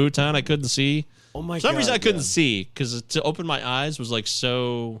laying on the futon. I couldn't see. Oh my God. For some reason I couldn't see because to open my eyes was like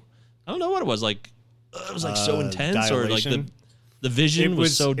so... I don't know what it was. Like it was like so intense dilation. Or like the vision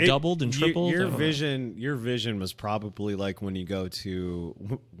was so doubled and tripled. Your vision was probably like when you go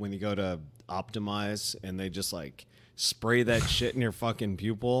to Optimize and they just like spray that shit in your fucking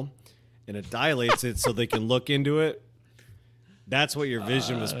pupil and it dilates it so they can look into it. That's what your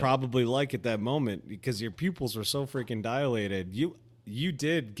vision was probably like at that moment because your pupils were so freaking dilated. You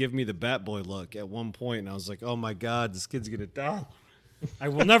did give me the Bat Boy look at one point, and I was like, oh my God, this kid's gonna die. I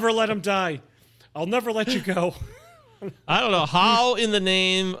will never let him die. I'll never let you go. I don't know how in the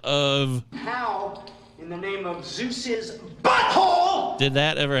name of Zeus's butthole did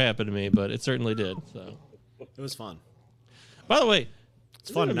that ever happen to me, but it certainly did. So it was fun. By the way, it's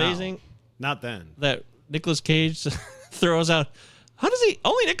fun. Amazing. Not then. That Nicolas Cage throws out. How does he?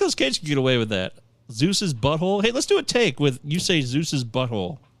 Only Nicolas Cage can get away with that. Zeus's butthole. Hey, let's do a take with you say Zeus's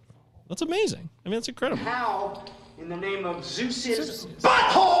butthole. That's amazing. I mean, that's incredible. How in the name of Zeus's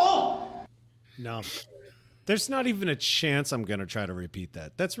butthole? No. There's not even a chance I'm going to try to repeat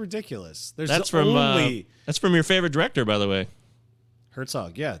that. That's ridiculous. That's from your favorite director, by the way.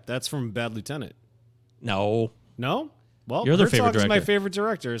 Herzog. Yeah, that's from Bad Lieutenant. No. No? Well, your other Herzog favorite director. is my favorite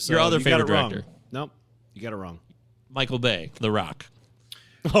director. So your other you favorite got it director. Wrong. Nope. You got it wrong. Michael Bay, The Rock.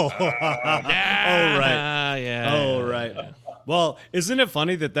 Oh, right. Yeah. Oh, right. Well, isn't it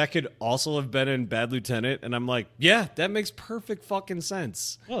funny that could also have been in Bad Lieutenant? And I'm like, yeah, that makes perfect fucking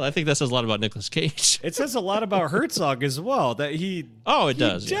sense. Well, I think that says a lot about Nicolas Cage. It says a lot about Herzog as well. That he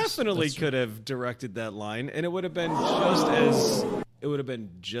does. Definitely could have directed that line, and it would have been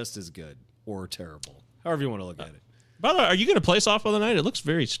just as good or terrible, however you want to look at it. By the way, are you going to play softball tonight? It looks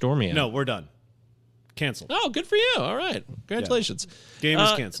very stormy out. No, we're done. Canceled. Oh, good for you. All right. Congratulations. Yeah. Game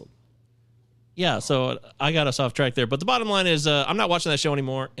is canceled. Yeah, so I got us off track there. But the bottom line is I'm not watching that show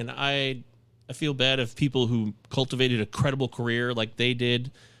anymore, and I feel bad if people who cultivated a credible career like they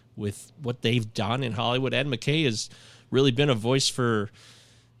did with what they've done in Hollywood. Ed McKay has really been a voice for...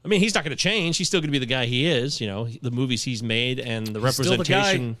 I mean, he's not going to change. He's still going to be the guy he is, you know, the movies he's made and the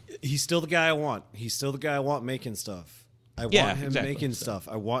representation. He's still the guy I want. He's still the guy I want making stuff. I want him making stuff.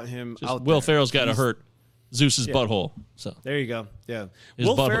 I want him out Will there. Ferrell's got to hurt Zeus's butthole. So there you go. Yeah. His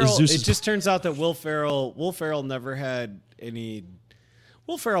Will Ferrell, it just turns out that Will Ferrell never had any...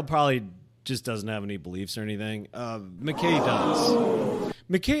 Will Ferrell probably just doesn't have any beliefs or anything. McKay does.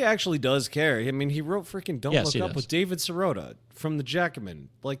 McKay actually does care. I mean, he wrote freaking Don't Look Up with David Sirota from the Jacobin.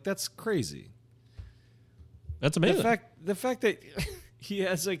 Like, that's crazy. That's amazing. The fact that he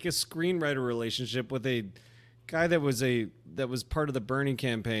has like a screenwriter relationship with a guy that was part of the Bernie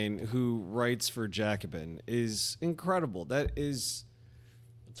campaign who writes for Jacobin is incredible. That is...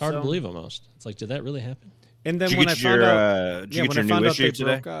 It's hard to believe almost. It's like, did that really happen? And then when I found out... Did you get your new issue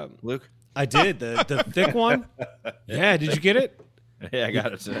today, Luke? I did. The thick one? Yeah, did you get it? Yeah, I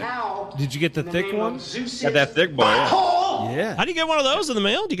got it today. Did you get the thick one? Got that thick boy. Yeah. How do you get one of those in the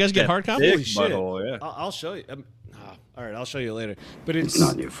mail? Do you guys get hard copies? Holy shit. Yeah. I'll show you. All right, I'll show you later. But it's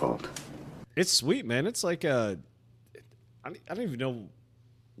not your fault. It's sweet, man. It's like I don't even know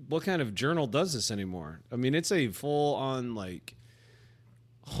what kind of journal does this anymore. I mean, it's a full-on like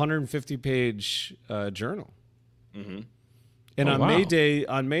 150-page journal. Mm-hmm. And wow. May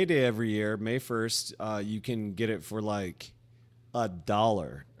Day every year, May 1st, you can get it for like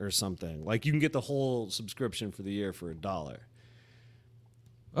 $1 or something. Like you can get the whole subscription for the year for $1.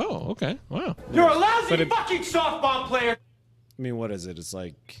 Oh, okay. Wow. You're a lousy fucking softball player. I mean, what is it? It's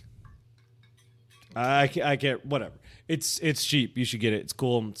like I get whatever. It's cheap. You should get it. It's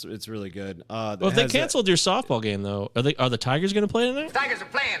cool. It's really good. Well, if they canceled your softball game though, are the Tigers going to play tonight? Tigers are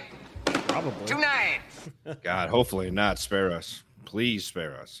playing. Probably. Tonight. God, hopefully not. Spare us. Please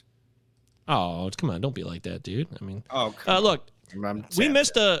spare us. Oh, come on. Don't be like that, dude. I mean, look. We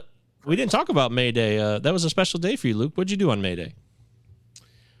missed we didn't talk about May Day. That was a special day for you, Luke. What'd you do on May Day?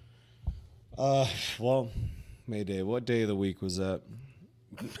 Well, May Day. What day of the week was that?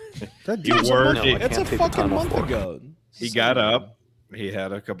 You were. It's a fucking month ago. He got up. He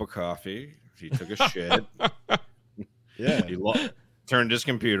had a cup of coffee. He took a shit. Yeah. He turned his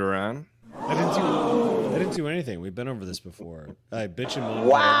computer on. I didn't do anything. We've been over this before. I bitch and moan.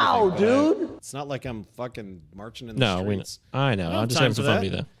 Wow, dude. It's not like I'm fucking marching in the streets. I know. I'm just having some fun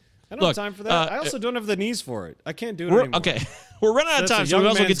with that. I don't have time for that. I also don't have the knees for it. I can't do it anymore. Okay. We're running out of time, so we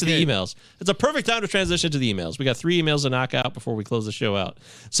also get to the emails. It's a perfect time to transition to the emails. We got 3 emails to knock out before we close the show out.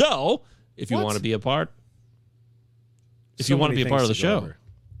 So, if you want to be a part, of the show,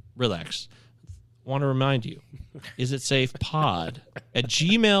 relax. Want to remind you,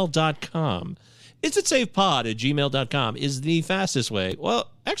 isitsafepod@gmail.com. Isitsafepod@gmail.com is the fastest way.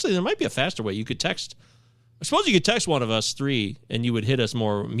 Well, actually, there might be a faster way. You could text. I suppose you could text one of us 3, and you would hit us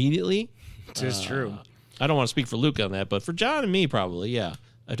more immediately. It is true. I don't want to speak for Luke on that, but for John and me, probably, yeah.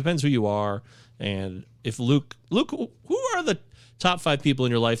 It depends who you are, and if Luke, who are the top 5 people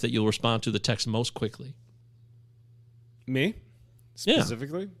in your life that you'll respond to the text most quickly? Me,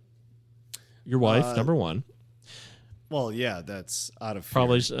 specifically. Your wife, number 1. Well, yeah, that's out of fear.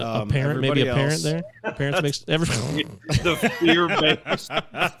 Probably a parent, maybe a parent there. Parents makes everything. The fear-based.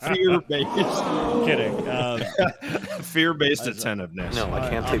 Kidding. Fear-based attentiveness. No, I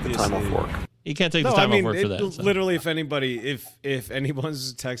can't take the time off work. You can't take the time off work for that. So. Literally, if anybody, if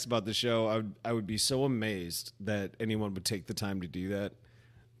anyone's text about the show, I would be so amazed that anyone would take the time to do that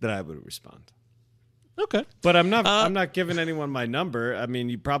I would respond. Okay, but I'm not giving anyone my number. I mean,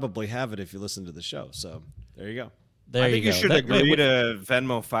 you probably have it if you listen to the show. So there you go. There I think you go. should agree to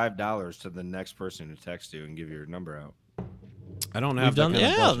Venmo $5 to the next person who texts you and give your number out. I don't have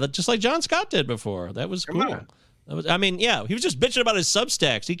just like John Scott did before. That was cool. He was just bitching about his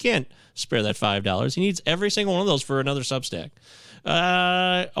Substacks. He can't spare that $5. He needs every single one of those for another Substack.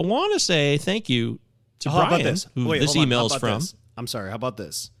 I want to say thank you to Brian, about this? who this email is from. This? I'm sorry. How about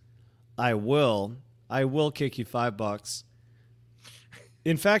this? I will kick you $5.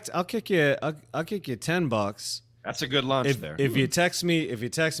 In fact, I'll kick you $10. That's a good lunch there. If you text me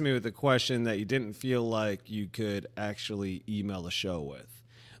with a question that you didn't feel like you could actually email the show with,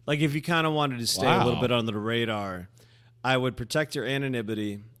 like if you kind of wanted to stay a little bit under the radar, I would protect your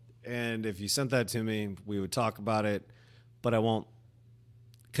anonymity. And if you sent that to me, we would talk about it. But I won't,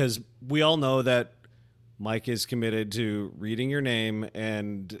 because we all know that Mike is committed to reading your name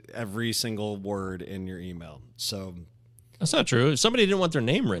and every single word in your email. So that's not true. If somebody didn't want their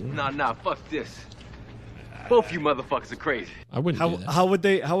name written, Nah, fuck this. Both you motherfuckers are crazy. I wouldn't do that. How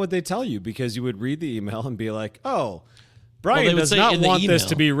would they tell you? Because you would read the email and be like, "Oh, Brian does not want this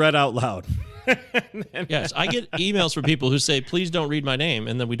to be read out loud." Yes, I get emails from people who say, "Please don't read my name,"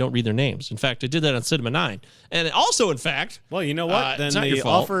 and then we don't read their names. In fact, I did that on Cinema 9, and also, in fact, well, you know what? Then the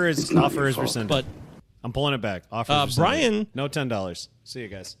offer is rescinded. But I'm pulling it back. Offer is Brian, no $10. See you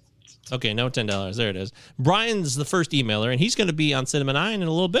guys. Okay, no $10. There it is. Brian's the first emailer, and he's going to be on Cinema 9 in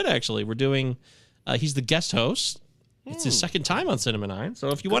a little bit. Actually, we're doing. He's the guest host. It's his second time on Cinema 9. So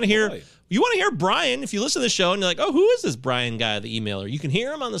if you want to hear Brian, if you listen to the show and you're like, oh, who is this Brian guy, the emailer? You can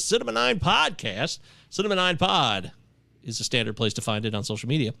hear him on the Cinema 9 podcast. Cinema 9 Pod is the standard place to find it on social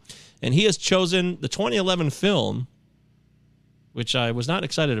media. And he has chosen the 2011 film, which I was not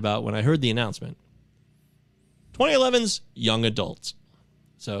excited about when I heard the announcement. 2011's Young Adults.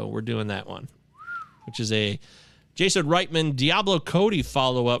 So we're doing that one, which is a Jason Reitman, Diablo Cody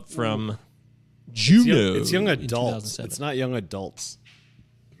follow-up from Juno. It's young adults. It's not young adults.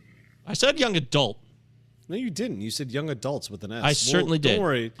 I said young adult. No, you didn't. You said young adults with an S. I certainly did. Don't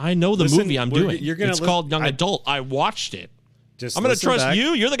worry. I know the movie I'm doing. It's called Young Adult. I watched it. I'm going to trust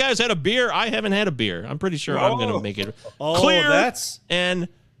you. You're the guy who's had a beer. I haven't had a beer. I'm pretty sure I'm going to make it clear.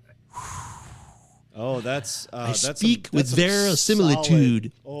 I speak with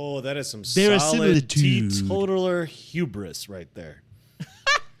verisimilitude. That is some solid teetotaler hubris right there.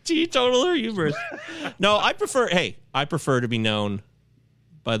 Teetotaler hubris. No, I prefer to be known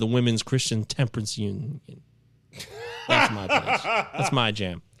by the Women's Christian Temperance Union. That's my place. That's my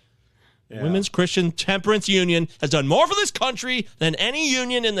jam. Yeah. Women's Christian Temperance Union has done more for this country than any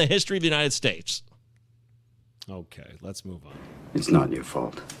union in the history of the United States. Okay, let's move on. It's not your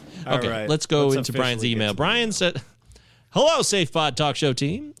fault. Okay, right, let's go let's into Brian's officially get email. to the Brian said, "Hello, Safe Pod Talk Show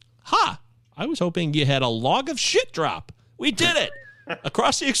team. Ha! I was hoping you had a log of shit drop. We did it!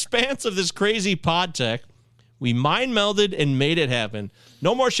 Across the expanse of this crazy pod tech, we mind melded and made it happen.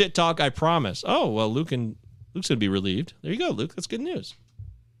 No more shit talk, I promise." Oh, well, Luke's going to be relieved. There you go, Luke. That's good news.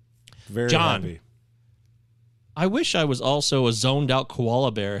 Very John, happy. I wish I was also a zoned out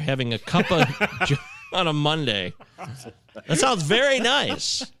koala bear having a cup of on a Monday. That sounds very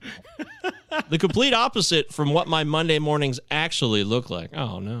nice. The complete opposite from what my Monday mornings actually look like.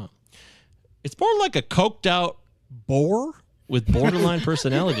 Oh, no. It's more like a coked out boar with borderline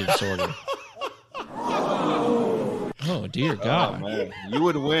personality disorder. Oh, dear God. Oh, man. You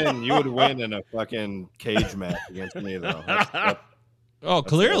would win. You would win in a fucking cage match against me, though. Oh,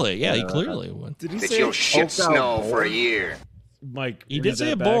 clearly. Yeah, he clearly would. Did he say you'll shit snow for a year? Mike, he did say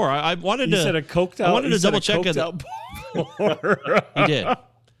a boar. I wanted to. He said a coked out. I wanted to double check it. Boar. He did.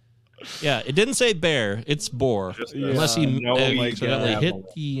 Yeah, it didn't say bear. It's boar. Unless he hit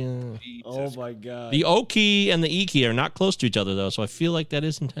the. Oh my God. The O key and the E key are not close to each other though, so I feel like that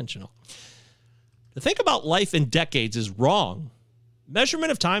is intentional. To think about life in decades is wrong.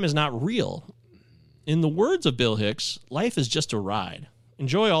 Measurement of time is not real. In the words of Bill Hicks, life is just a ride.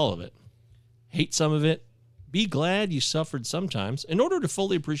 Enjoy all of it. Hate some of it. Be glad you suffered sometimes in order to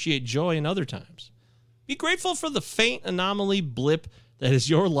fully appreciate joy in other times. Be grateful for the faint anomaly blip that is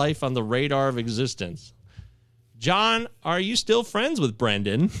your life on the radar of existence. John, are you still friends with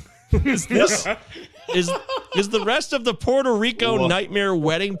Brendan? Is the rest of the Puerto Rico nightmare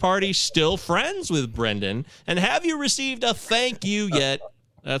wedding party still friends with Brendan? And have you received a thank you yet?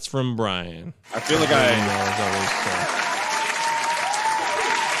 That's from Brian. I feel like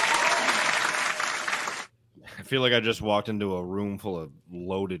I feel like I just walked into a room full of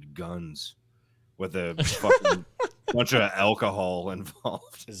loaded guns with a fucking bunch of alcohol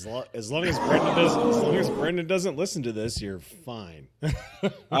involved. As long as Brendan doesn't listen to this, you're fine. Yeah,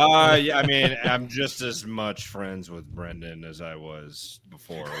 I mean, I'm just as much friends with Brendan as I was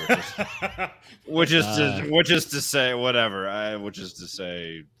before, which is to say, whatever. Which is to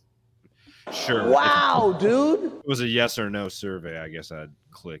say, sure. Wow, dude. If it was a yes or no survey, I guess I'd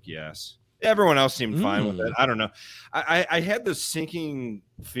click yes. Everyone else seemed fine with it. I don't know. I had this sinking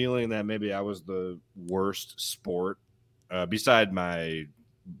feeling that maybe I was the worst sport, beside one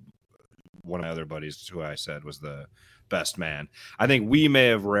of my other buddies who I said was the best man. I think we may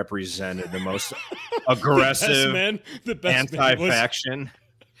have represented the most aggressive anti-faction.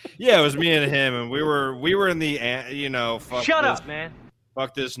 Yeah, it was me and him, and we were in the Shut up, man.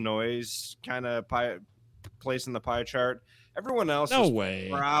 Fuck this noise kind of place in the pie chart. Everyone else No is way.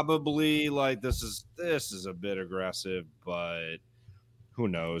 probably like this is a bit aggressive, but who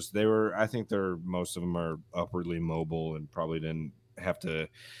knows? I think most of them are upwardly mobile and probably didn't have to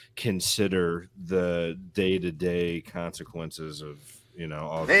consider the day-to-day consequences of,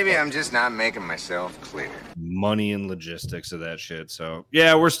 all Maybe I'm just not making myself clear. Money and logistics of that shit. So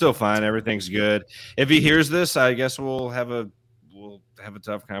yeah, we're still fine. Everything's good. If he hears this, I guess we'll have a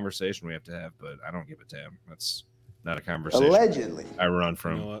tough conversation we have to have, but I don't give a damn. That's not a conversation. Allegedly. I run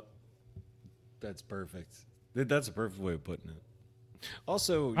from. You know what? That's perfect. That's a perfect way of putting it.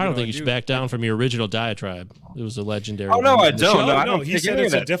 Also, I don't think you should back down from your original diadiatribe. It was a legendary. Oh no, I don't. No, I don't. He said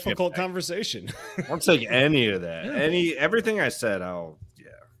it's a difficult conversation. I don't take any of that. Everything I said, I'll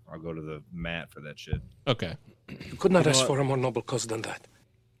go to the mat for that shit. Okay. You could not ask for a more noble cause than that.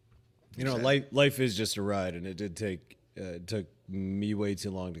 Life is just a ride, and it did take it took me way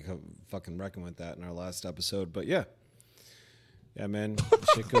too long to fucking reckon with that in our last episode. But yeah, man,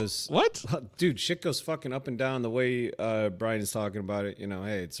 shit goes what, dude? Shit goes fucking up and down the way Brian is talking about it.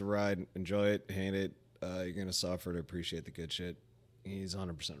 Hey, it's a ride. Enjoy it, hate it. You're gonna suffer to appreciate the good shit. He's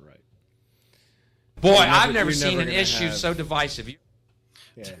 100% right. Boy, I've never seen an issue so divisive. Yeah,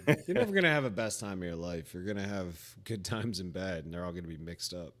 you're never gonna have a best time of your life. You're gonna have good times and bad, and they're all gonna be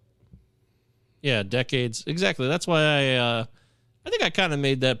mixed up. Yeah, decades. Exactly. That's why I think I kind of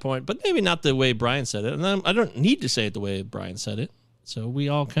made that point, but maybe not the way Brian said it. And I don't need to say it the way Brian said it. So we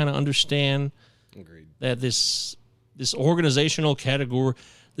all kind of understand that this organizational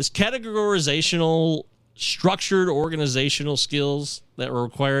categorizational structured organizational skills that are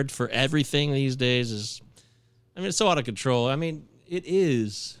required for everything these days is, it's so out of control. It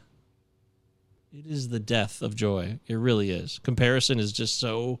is the death of joy. It really is. Comparison is just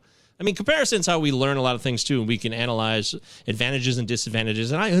so... comparison is how we learn a lot of things, too, and we can analyze advantages and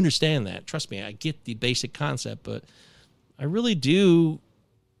disadvantages, and I understand that. Trust me, I get the basic concept, but I really do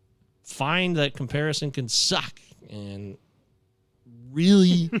find that comparison can suck and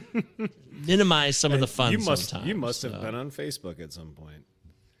really, minimize some of the fun. You must sometimes, have been on Facebook at some point.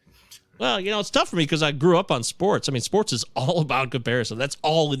 Well, it's tough for me because I grew up on sports. I mean, sports is all about comparison. That's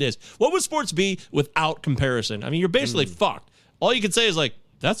all it is. What would sports be without comparison? I mean, you're basically fucked. All you can say is like,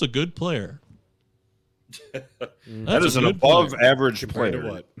 "That's a good player." That is an above-average player.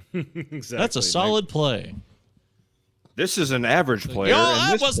 What? Exactly. That's a solid play. This is an average player.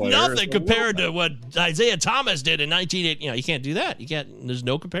 That was nothing compared to what Isaiah Thomas did in 1980. You can't do that. You can't. There's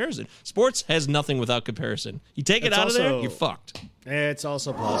no comparison. Sports has nothing without comparison. You take it out of there, you're fucked. It's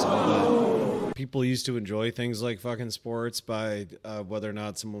also possible that people used to enjoy things like fucking sports by whether or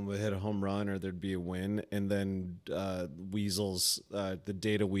not someone would hit a home run or there'd be a win, and then weasels, the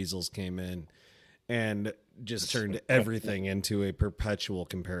data weasels came in and just turned everything into a perpetual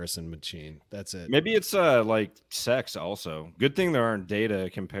comparison machine. That's it. Maybe it's like sex also. Good thing there aren't data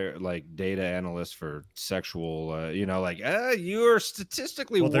analysts for sexual. You are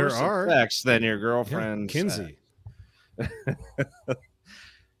statistically worse at sex than your girlfriend. Yeah, Kinsey.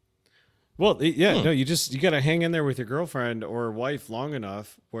 Well, yeah, no, you got to hang in there with your girlfriend or wife long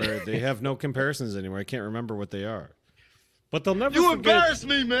enough where they have no comparisons anymore. I can't remember what they are. But they'll never forget. Embarrass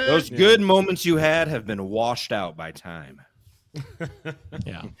me, man. Those good moments you had have been washed out by time.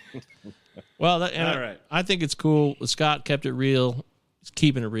 Yeah. Well, all right. I think it's cool. Scott kept it real. He's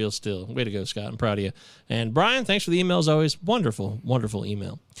keeping it real still. Way to go, Scott. I'm proud of you. And Brian, thanks for the email as always. Wonderful, wonderful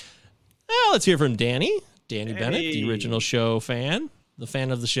email. Well, let's hear from Danny Bennett, the original show fan, the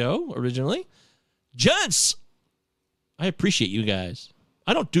fan of the show originally. Gents, I appreciate you guys.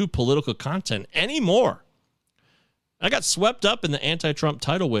 I don't do political content anymore. I got swept up in the anti-Trump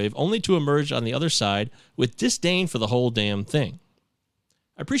tidal wave only to emerge on the other side with disdain for the whole damn thing.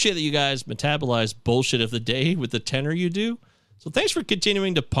 I appreciate that you guys metabolize bullshit of the day with the tenor you do. So thanks for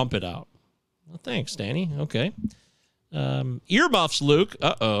continuing to pump it out. Well, thanks, Danny. Okay. Earmuffs, Luke.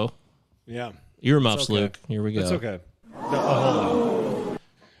 Uh-oh. Yeah. Earmuffs, okay. Luke. Here we go. It's okay. Hold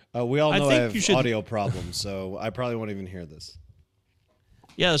on. We all know I have audio problems, so I probably won't even hear this.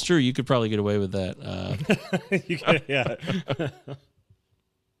 Yeah, that's true. You could probably get away with that. Yeah.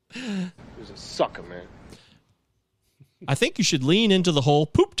 He's a sucker, man. I think you should lean into the whole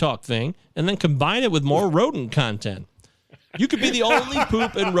poop talk thing and then combine it with more rodent content. You could be the only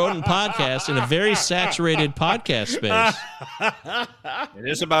poop and rodent podcast in a very saturated podcast space. It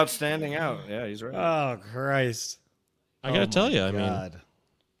is about standing out. Yeah, he's right. Oh, Christ. I got to tell you, I mean.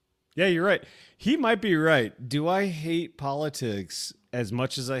 Yeah, you're right. He might be right. Do I hate politics as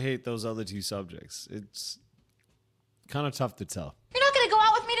much as I hate those other two subjects? It's kind of tough to tell. You're not going to go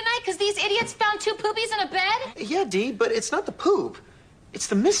out with me tonight because these idiots found two poopies in a bed? Yeah, Dee, but it's not the poop. It's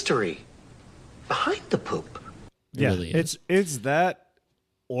the mystery behind the poop. Yeah, really it's that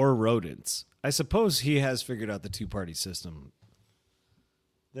or rodents. I suppose he has figured out the two-party system.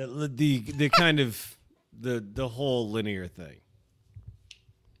 The kind of the whole linear thing.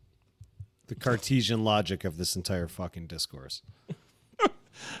 The Cartesian logic of this entire fucking discourse.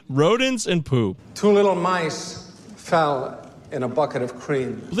 Rodents and poop. Two little mice fell in a bucket of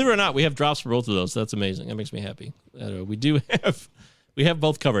cream. Believe it or not, we have drops for both of those. That's amazing. That makes me happy. We have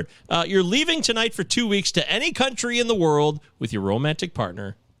both covered. You're leaving tonight for 2 weeks to any country in the world with your romantic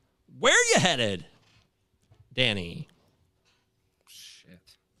partner. Where are you headed, Danny? Shit.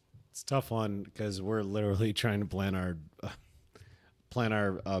 It's a tough one because we're literally trying to plan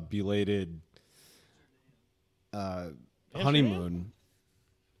our belated honeymoon.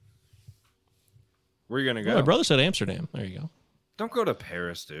 Where are you going to go? Well, my brother said Amsterdam. There you go. Don't go to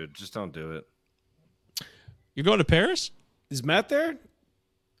Paris, dude. Just don't do it. You're going to Paris? Is Matt there?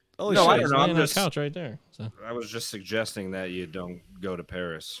 Oh, no, I don't know. I'm just on the couch right there. So. I was just suggesting that you don't go to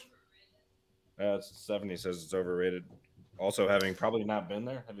Paris. 70 says it's overrated. Also, having probably not been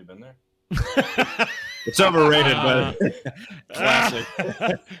there. Have you been there? It's overrated, but classic.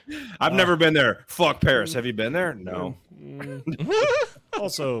 I've never been there. Fuck Paris. Have you been there? No.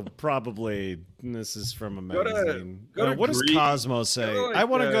 Also, probably this is from a magazine. Go to what Greece. Does Cosmo say? I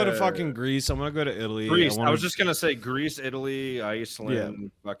want to go to fucking Greece. I want to go to Italy. Greece. I was just gonna say Greece, Italy,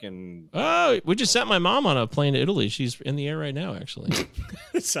 Iceland, fucking. Oh, we just sent my mom on a plane to Italy. She's in the air right now, actually.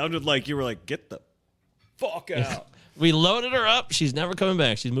 It sounded like you were like, "Get the fuck out." We loaded her up. She's never coming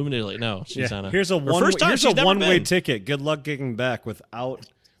back. She's moving to Italy. No, she's on a. Here's a one-way ticket. Good luck getting back without COVID,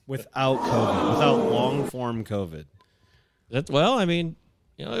 without long form COVID. Well, I mean,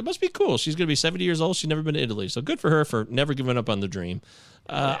 it must be cool. She's going to be 70 years old. She's never been to Italy, so good for her for never giving up on the dream.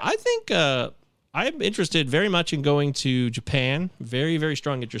 I think I'm interested very much in going to Japan. Very, very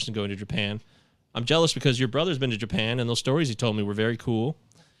strong interest in going to Japan. I'm jealous because your brother's been to Japan, and those stories he told me were very cool.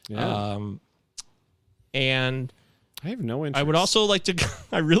 Yeah. And I have no interest. I would also like to.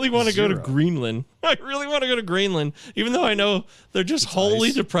 I really want to go to Greenland. I really want to go to Greenland, even though I know they're just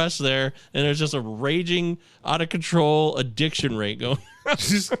wholly depressed there, and there's just a raging, out of control addiction rate going.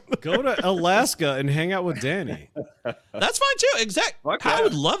 Just go to Alaska and hang out with Danny. That's fine too. Exactly. I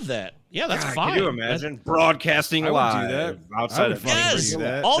would love that. Yeah, that's fine. Can you imagine broadcasting live do that. outside of Yes,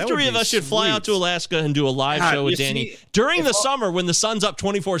 that. all That three would of be us should fly out to sweet. Alaska and do a live show with Danny during the summer when the sun's up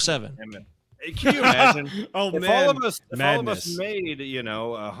 24/7. Can you imagine? If all of us made,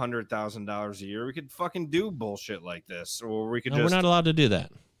 $100,000 a year, we could fucking do bullshit like this, or we could No, we're not allowed to do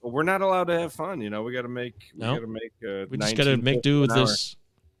that. Well, we're not allowed to have fun. We got to make. We just got to make do with this.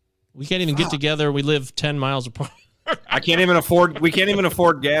 We can't even get together. We live 10 miles apart. I can't even afford. We can't even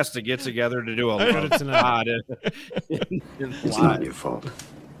afford gas to get together to do a lot. It's not your fault.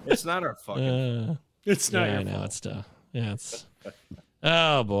 It's not our fucking. It's not. Yeah, I know it's tough. Yeah, it's.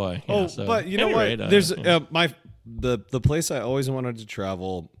 Oh boy. Yeah, but you know what? There's the place I always wanted to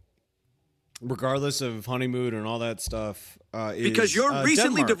travel, regardless of honeymoon and all that stuff. Because your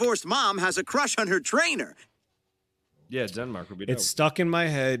recently Denmark. divorced mom has a crush on her trainer. Yeah, Denmark would be dope. It's stuck in my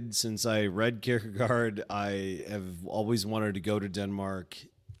head since I read Kierkegaard. I have always wanted to go to Denmark.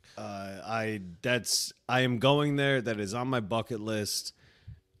 I am going there. That is on my bucket list.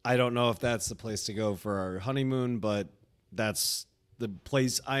 I don't know if that's the place to go for our honeymoon, but that's the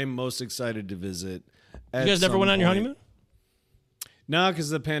place I'm most excited to visit. You guys never went on your honeymoon? No, because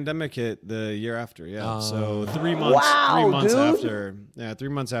the pandemic hit the year after. Yeah, so 3 months. Wow, 3 months dude. after. Yeah, 3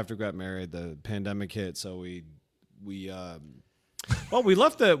 months after we got married, the pandemic hit. So we left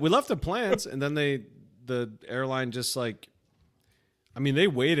the plans, and then the airline just they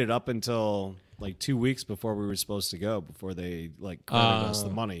waited up until 2 weeks before we were supposed to go before they credited us the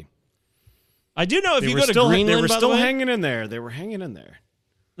money. I do know if you go to Greenland, they were by still the way, hanging in there. They were hanging in there.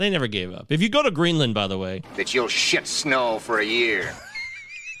 They never gave up. If you go to Greenland, by the way, That you'll shit snow for a year.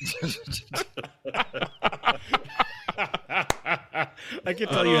 I can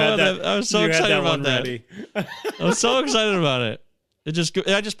tell you had that. I was so excited about that. I was so excited about it. It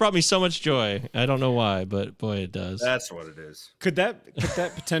just brought me so much joy. I don't know why, but boy, it does. That's what it is. Could that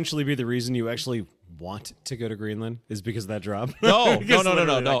potentially be the reason you actually want to go to Greenland? Is because of that drop? No.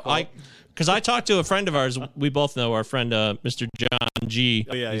 Because I talked to a friend of ours. We both know our friend, Mr. John G.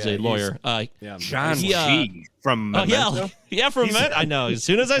 He's a lawyer. John G. From Memento? From Memento. I know. As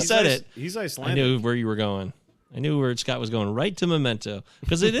soon as I said it, he's Icelandic. I knew where you were going. I knew where Scott was going, right to Memento,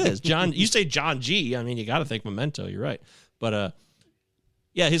 because it is John. You say John G. I mean, you got to think Memento. You're right, but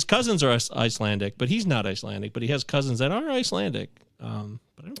his cousins are Icelandic, but he's not Icelandic. But he has cousins that are Icelandic.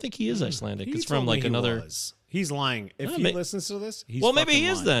 But I don't think he is Icelandic. It's from another. He's lying. If he listens to this, he's maybe he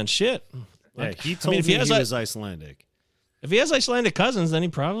is lying. Then. Shit. Yeah, he told me he was Icelandic. If he has Icelandic cousins, then he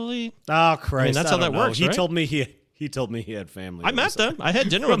probably. Oh Christ! I mean, that's how that works. He right? told me he told me he had family. I met them. I had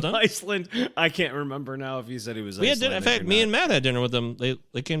dinner with them. Iceland. I can't remember now if he said he was. We had Icelandic dinner. In fact, me and Matt had dinner with them.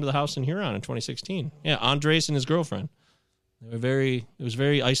 They came to the house in Huron in 2016. Yeah, Andres and his girlfriend. They were it was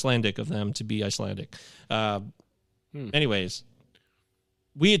very Icelandic of them to be Icelandic. Anyways,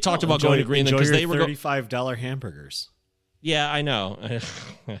 we had talked about going to Greenland because they were $35 hamburgers. Yeah, I know.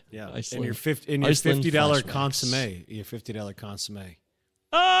 Yeah, Iceland. and your $50 consomme. Your $50 consomme.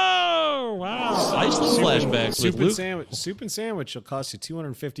 Oh wow! Iceland flashbacks with Luke. Soup and sandwich will cost you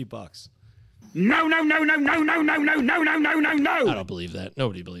 $250. No. I don't believe that.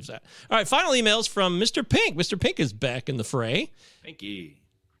 Nobody believes that. All right, final emails from Mr. Pink. Mr. Pink is back in the fray. Pinky.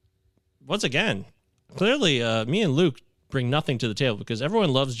 Once again, clearly, me and Luke bring nothing to the table because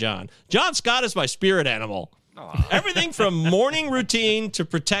everyone loves John. John Scott is my spirit animal. Aww. Everything from morning routine to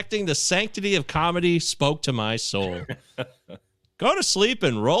protecting the sanctity of comedy spoke to my soul. Go to sleep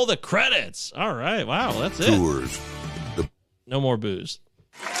and roll the credits. All right. Wow, that's it. No more booze.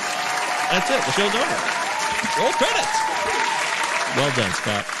 That's it. The show's over. Roll credits. Well done,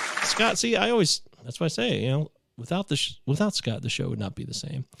 Scott. Scott, see, that's why I say, without Scott, the show would not be the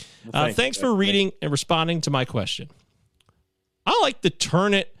same. Thanks for reading and responding to my question. I like the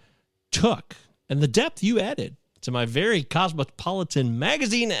turn it took and the depth you added to my very Cosmopolitan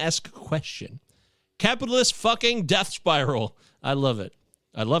magazine-esque question. Capitalist fucking death spiral. I love it.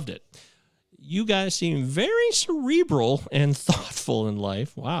 I loved it. You guys seem very cerebral and thoughtful in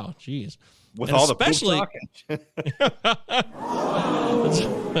life. Wow, geez. With and all especially, the poop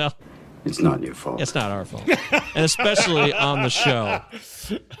talking. Well, it's not your fault. It's not our fault. And especially on the show.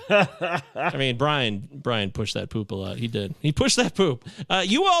 I mean, Brian pushed that poop a lot. He did. He pushed that poop.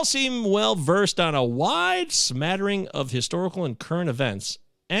 You all seem well versed on a wide smattering of historical and current events.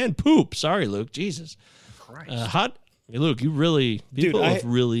 And poop. Sorry, Luke. Jesus. Christ. Hey, Luke, you really, people have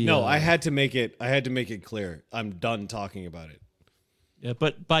really. No, I had to make it clear. I'm done talking about it. Yeah,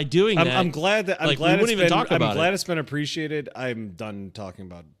 but by doing that, I'm glad that we wouldn't even talk about I'm glad it. it's been appreciated. I'm done talking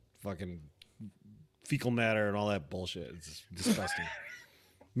about fucking fecal matter and all that bullshit. It's disgusting.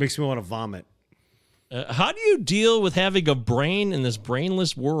 Makes me want to vomit. How do you deal with having a brain in this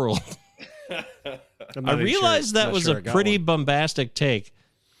brainless world? I realized that was a pretty bombastic take,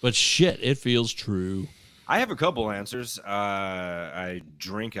 but shit, it feels true. I have a couple answers. I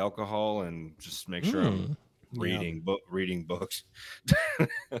drink alcohol and just make sure I'm reading books.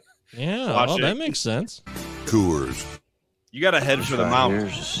 Yeah, that makes sense. Coors. You got to head for the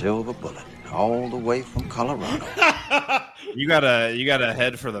mountains. Here's a silver bullet, all the way from Colorado. You gotta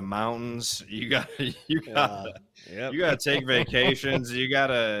head for the mountains. You gotta take vacations. You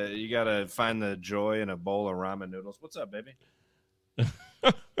gotta find the joy in a bowl of ramen noodles. What's up, baby?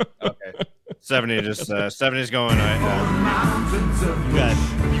 Okay. 70's going.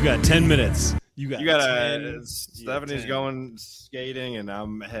 You got 10 minutes. Stephanie's going skating, and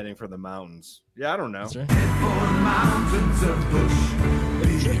I'm heading for the mountains. Yeah, I don't know.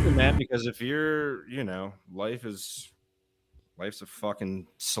 Man, because if you're, life's a fucking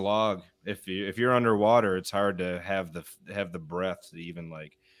slog. If you're underwater, it's hard to have the breath to even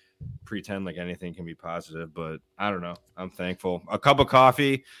like pretend like anything can be positive. But I don't know. I'm thankful. A cup of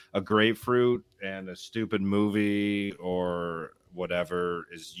coffee, a grapefruit, and a stupid movie or whatever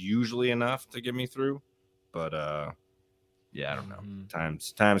is usually enough to get me through. But yeah, I don't know.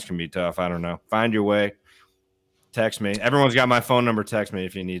 Times can be tough. I don't know. Find your way. Text me. Everyone's got my phone number. Text me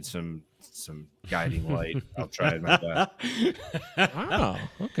if you need some guiding light. I'll try my best. Wow.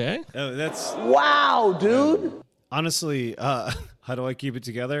 Okay. That's wow, dude. Honestly, how do I keep it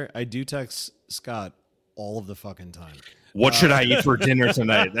together? I do text Scott all of the fucking time. What should I eat for dinner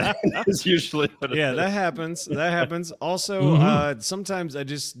tonight? That's usually what that happens. That happens. Also, sometimes I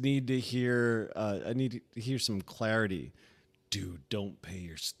just need to hear. I need to hear some clarity. Dude, don't pay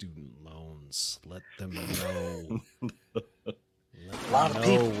your student loans. Let them know. A lot of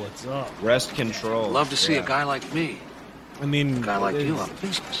people. What's up? Rest control. Love to see a guy like me. I mean, a guy like you on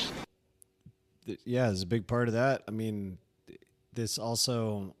business. Yeah, it's a big part of that. I mean, this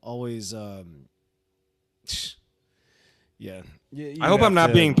also always. Yeah. I hope I'm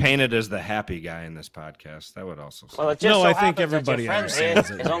not being painted as the happy guy in this podcast. That would also. Well, it just no, so I think happens everybody that your friend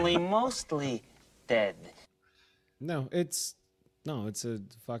understands it. is only mostly dead. No, it's a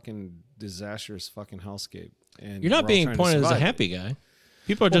fucking disastrous fucking hellscape. And you're not being pointed as a happy guy.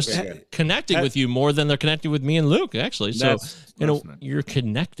 People are just connecting with you more than they're connecting with me and Luke, actually. So, you're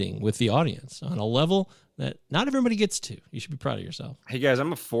connecting with the audience on a level that not everybody gets to. You should be proud of yourself. Hey, guys,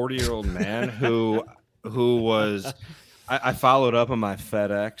 I'm a 40-year-old man who was... I followed up on my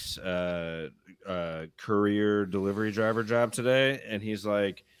FedEx courier delivery driver job today, and he's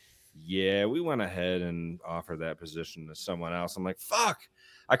like, yeah, we went ahead and offered that position to someone else. I'm like, fuck.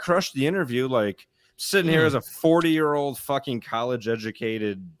 I crushed the interview, like, sitting here as a 40-year-old fucking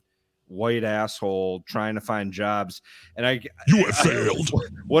college-educated white asshole trying to find jobs, and you have failed.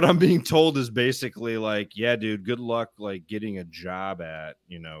 What I'm being told is basically like, yeah, dude, good luck like getting a job at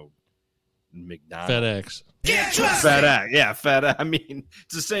McDonald's, FedEx, yeah, FedEx. I mean,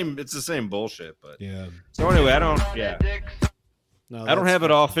 it's the same bullshit, but yeah. So anyway, I don't have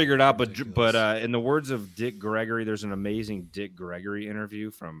it all figured out, but in the words of Dick Gregory, there's an amazing Dick Gregory interview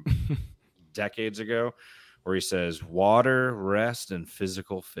from decades ago where he says water, rest, and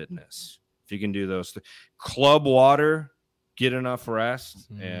physical fitness. If you can do those club water, get enough rest,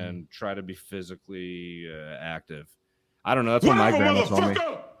 and try to be physically active. I don't know. That's what my grandma told me.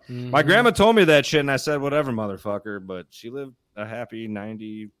 My grandma told me that shit, and I said, whatever, motherfucker. But she lived a happy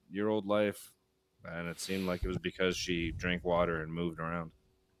 90-year-old life, and it seemed like it was because she drank water and moved around.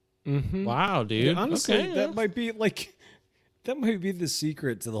 Mm-hmm. Wow, dude. Yeah, honestly, that might be like... That might be the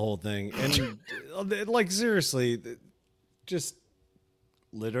secret to the whole thing. And like, seriously, just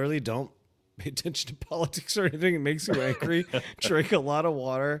literally don't pay attention to politics or anything. It makes you angry. Drink a lot of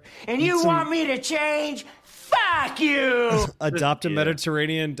water. And you want me to change? Fuck you! Adopt a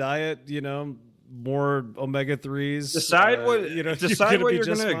Mediterranean diet, more omega-3s. Decide what you're going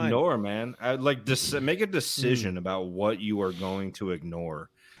to fine. ignore, man. Make a decision about what you are going to ignore.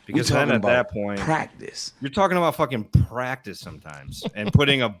 Because then at that point, practice. You're talking about fucking practice sometimes and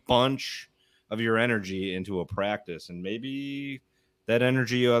putting a bunch of your energy into a practice. And maybe that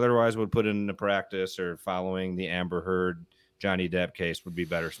energy you otherwise would put into practice or following the Amber Heard Johnny Depp case would be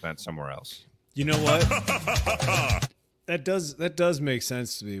better spent somewhere else. You know what? That does make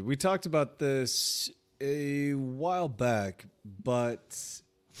sense to me. We talked about this a while back, but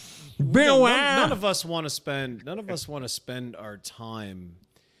None of us want to spend our time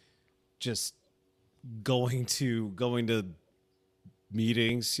just going to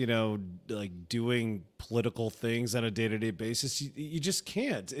meetings, like doing political things on a day-to-day basis. You just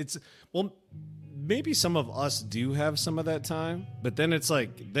can't. Maybe some of us do have some of that time, but then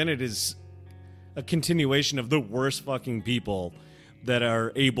it is a continuation of the worst fucking people that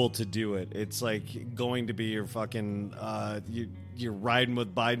are able to do it. It's like going to be your fucking you're riding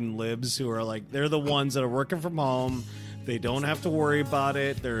with Biden libs who are like, they're the ones that are working from home. They don't have to worry about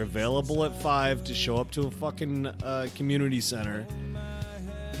it. They're available at 5 to show up to a fucking community center.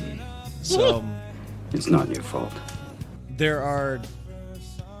 So it's not your fault. There are,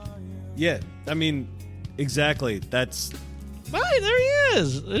 exactly. That's right. There he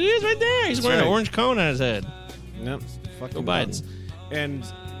is. He is right there. He's wearing an orange cone on his head. Yep. Fucking Biden. And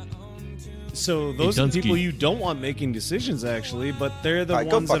so those are the people you don't want making decisions, actually, but they're the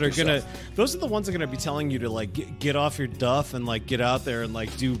ones that are gonna. Those are the ones that are gonna be telling you to like get off your duff and like get out there and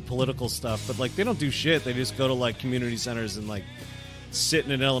like do political stuff. But like they don't do shit. They just go to like community centers and like sit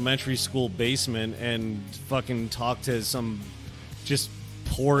in an elementary school basement and fucking talk to some just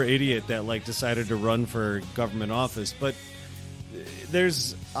poor idiot that like decided to run for government office. But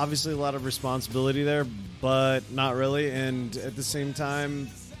there's obviously a lot of responsibility there, but not really. And at the same time,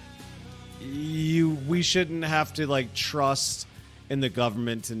 we shouldn't have to like trust in the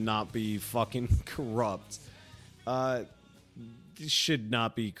government to not be fucking corrupt. Should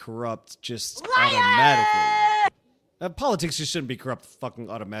not be corrupt just automatically. Politics just shouldn't be corrupt fucking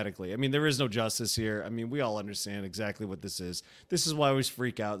automatically. I mean, there is no justice here. I mean, we all understand exactly what this is. This is why I always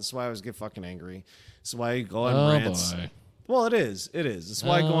freak out. This is why I always get fucking angry. This is why I go on rants. Boy. Well, it is. It's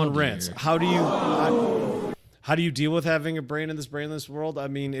why I go on rants. How do you deal with having a brain in this brainless world? I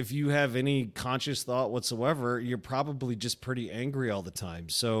mean, if you have any conscious thought whatsoever, you're probably just pretty angry all the time.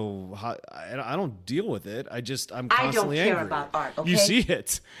 So I don't deal with it. I'm constantly angry. I don't care about art, okay? You see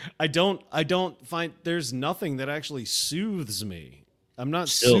it. I don't find there's nothing that actually soothes me. I'm not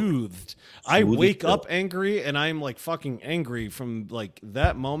soothed. I wake up angry and I'm like fucking angry from like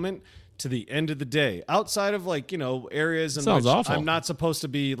that moment to the end of the day. Outside of like, areas in which I'm not supposed to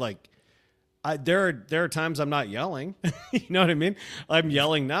be like, there are times I'm not yelling. You know what I mean? I'm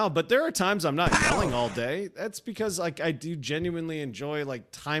yelling now, but there are times I'm not yelling all day. That's because like I do genuinely enjoy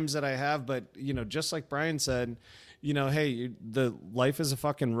like times that I have. But just like Brian said, hey, the life is a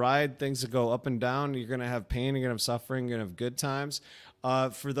fucking ride. Things that go up and down. You're gonna have pain. You're gonna have suffering. You're gonna have good times.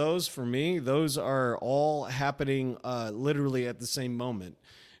 For me, those are all happening literally at the same moment.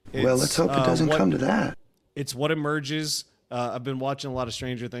 Well, let's hope it doesn't come to that. It's what emerges. I've been watching a lot of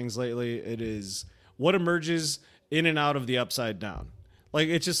Stranger Things lately. It is what emerges in and out of the upside down. Like,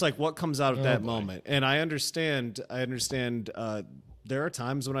 it's just like what comes out at that moment. And I understand there are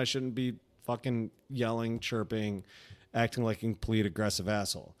times when I shouldn't be fucking yelling, chirping, acting like a complete aggressive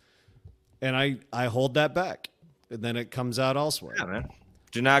asshole. And I hold that back. And then it comes out elsewhere. Yeah, man.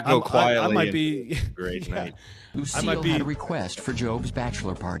 Do not go quietly. I might be great night. Lucille had a request for Job's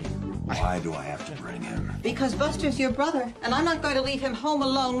bachelor party. Why do I have to bring him? Because Buster's your brother, and I'm not going to leave him home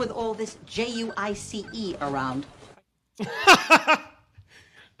alone with all this JUICE around.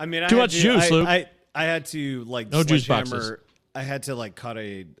 I mean, too much juice, Luke. I had to like no juice boxes. I had to like cut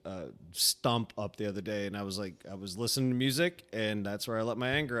a stump up the other day, and I was listening to music, and that's where I let my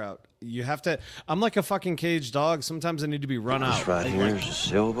anger out. You have to. I'm like a fucking caged dog. Sometimes I need to be run out. This right here is a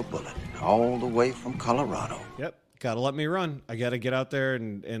silver bullet, all the way from Colorado. Yep, gotta let me run. I gotta get out there,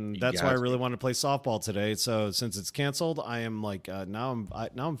 and that's why I really want to play softball today. So since it's canceled, I am like now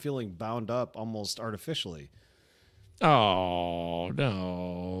I'm feeling bound up almost artificially. Oh,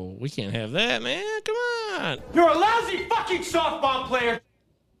 no. We can't have that, man. Come on. You're a lousy fucking softball player.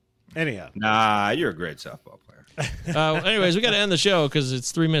 Anyhow. Nah, you're a great softball player. Anyways, we got to end the show because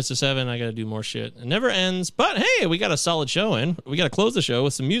it's 3 minutes to 7. I got to do more shit. It never ends. But, hey, we got a solid show in. We got to close the show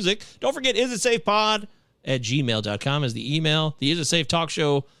with some music. Don't forget, isitsafepod@gmail.com is the email. The Is It Safe Talk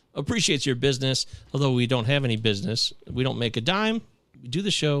Show appreciates your business, although we don't have any business. We don't make a dime. We do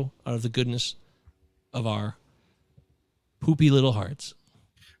the show out of the goodness of our poopy little hearts.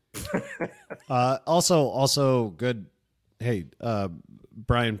 Also good. Hey,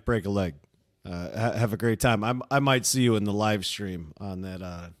 Brian, break a leg. Have a great time. I might see you in the live stream on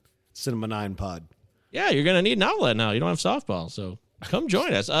that Cinema 9 pod. Yeah, you're gonna need an outlet now. You don't have softball, so come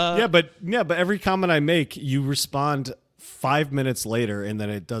join us. Yeah, but every comment I make, you respond 5 minutes later, and then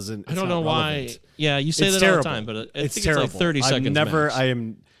it doesn't. I don't know why. Yeah, you say that all the time, but I think it's like 30 seconds. I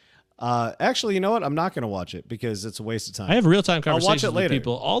am. Actually, you know what? I'm not going to watch it because it's a waste of time. I have real-time conversations with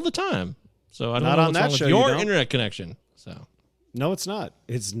people all the time. So I don't know what's wrong with your internet connection. So No, it's not.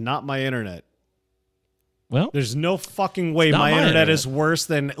 It's not my internet. Well, there's no fucking way my internet is worse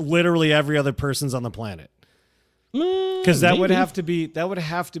than literally every other person's on the planet. Because that would have to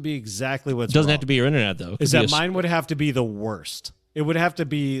be exactly what's Doesn't wrong. have to be your internet though. Is that mine would have to be the worst. It would have to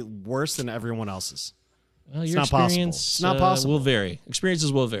be worse than everyone else's. Well, it's your not possible. experience It's not possible. will vary.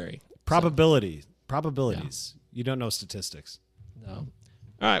 Experiences will vary. Probabilities. Yeah. You don't know statistics. No. All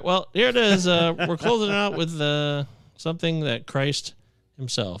right. Well, here it is. We're closing it out with something that Christ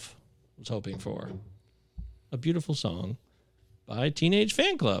himself was hoping for. A beautiful song by Teenage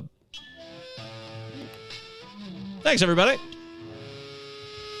Fan Club. Thanks, everybody.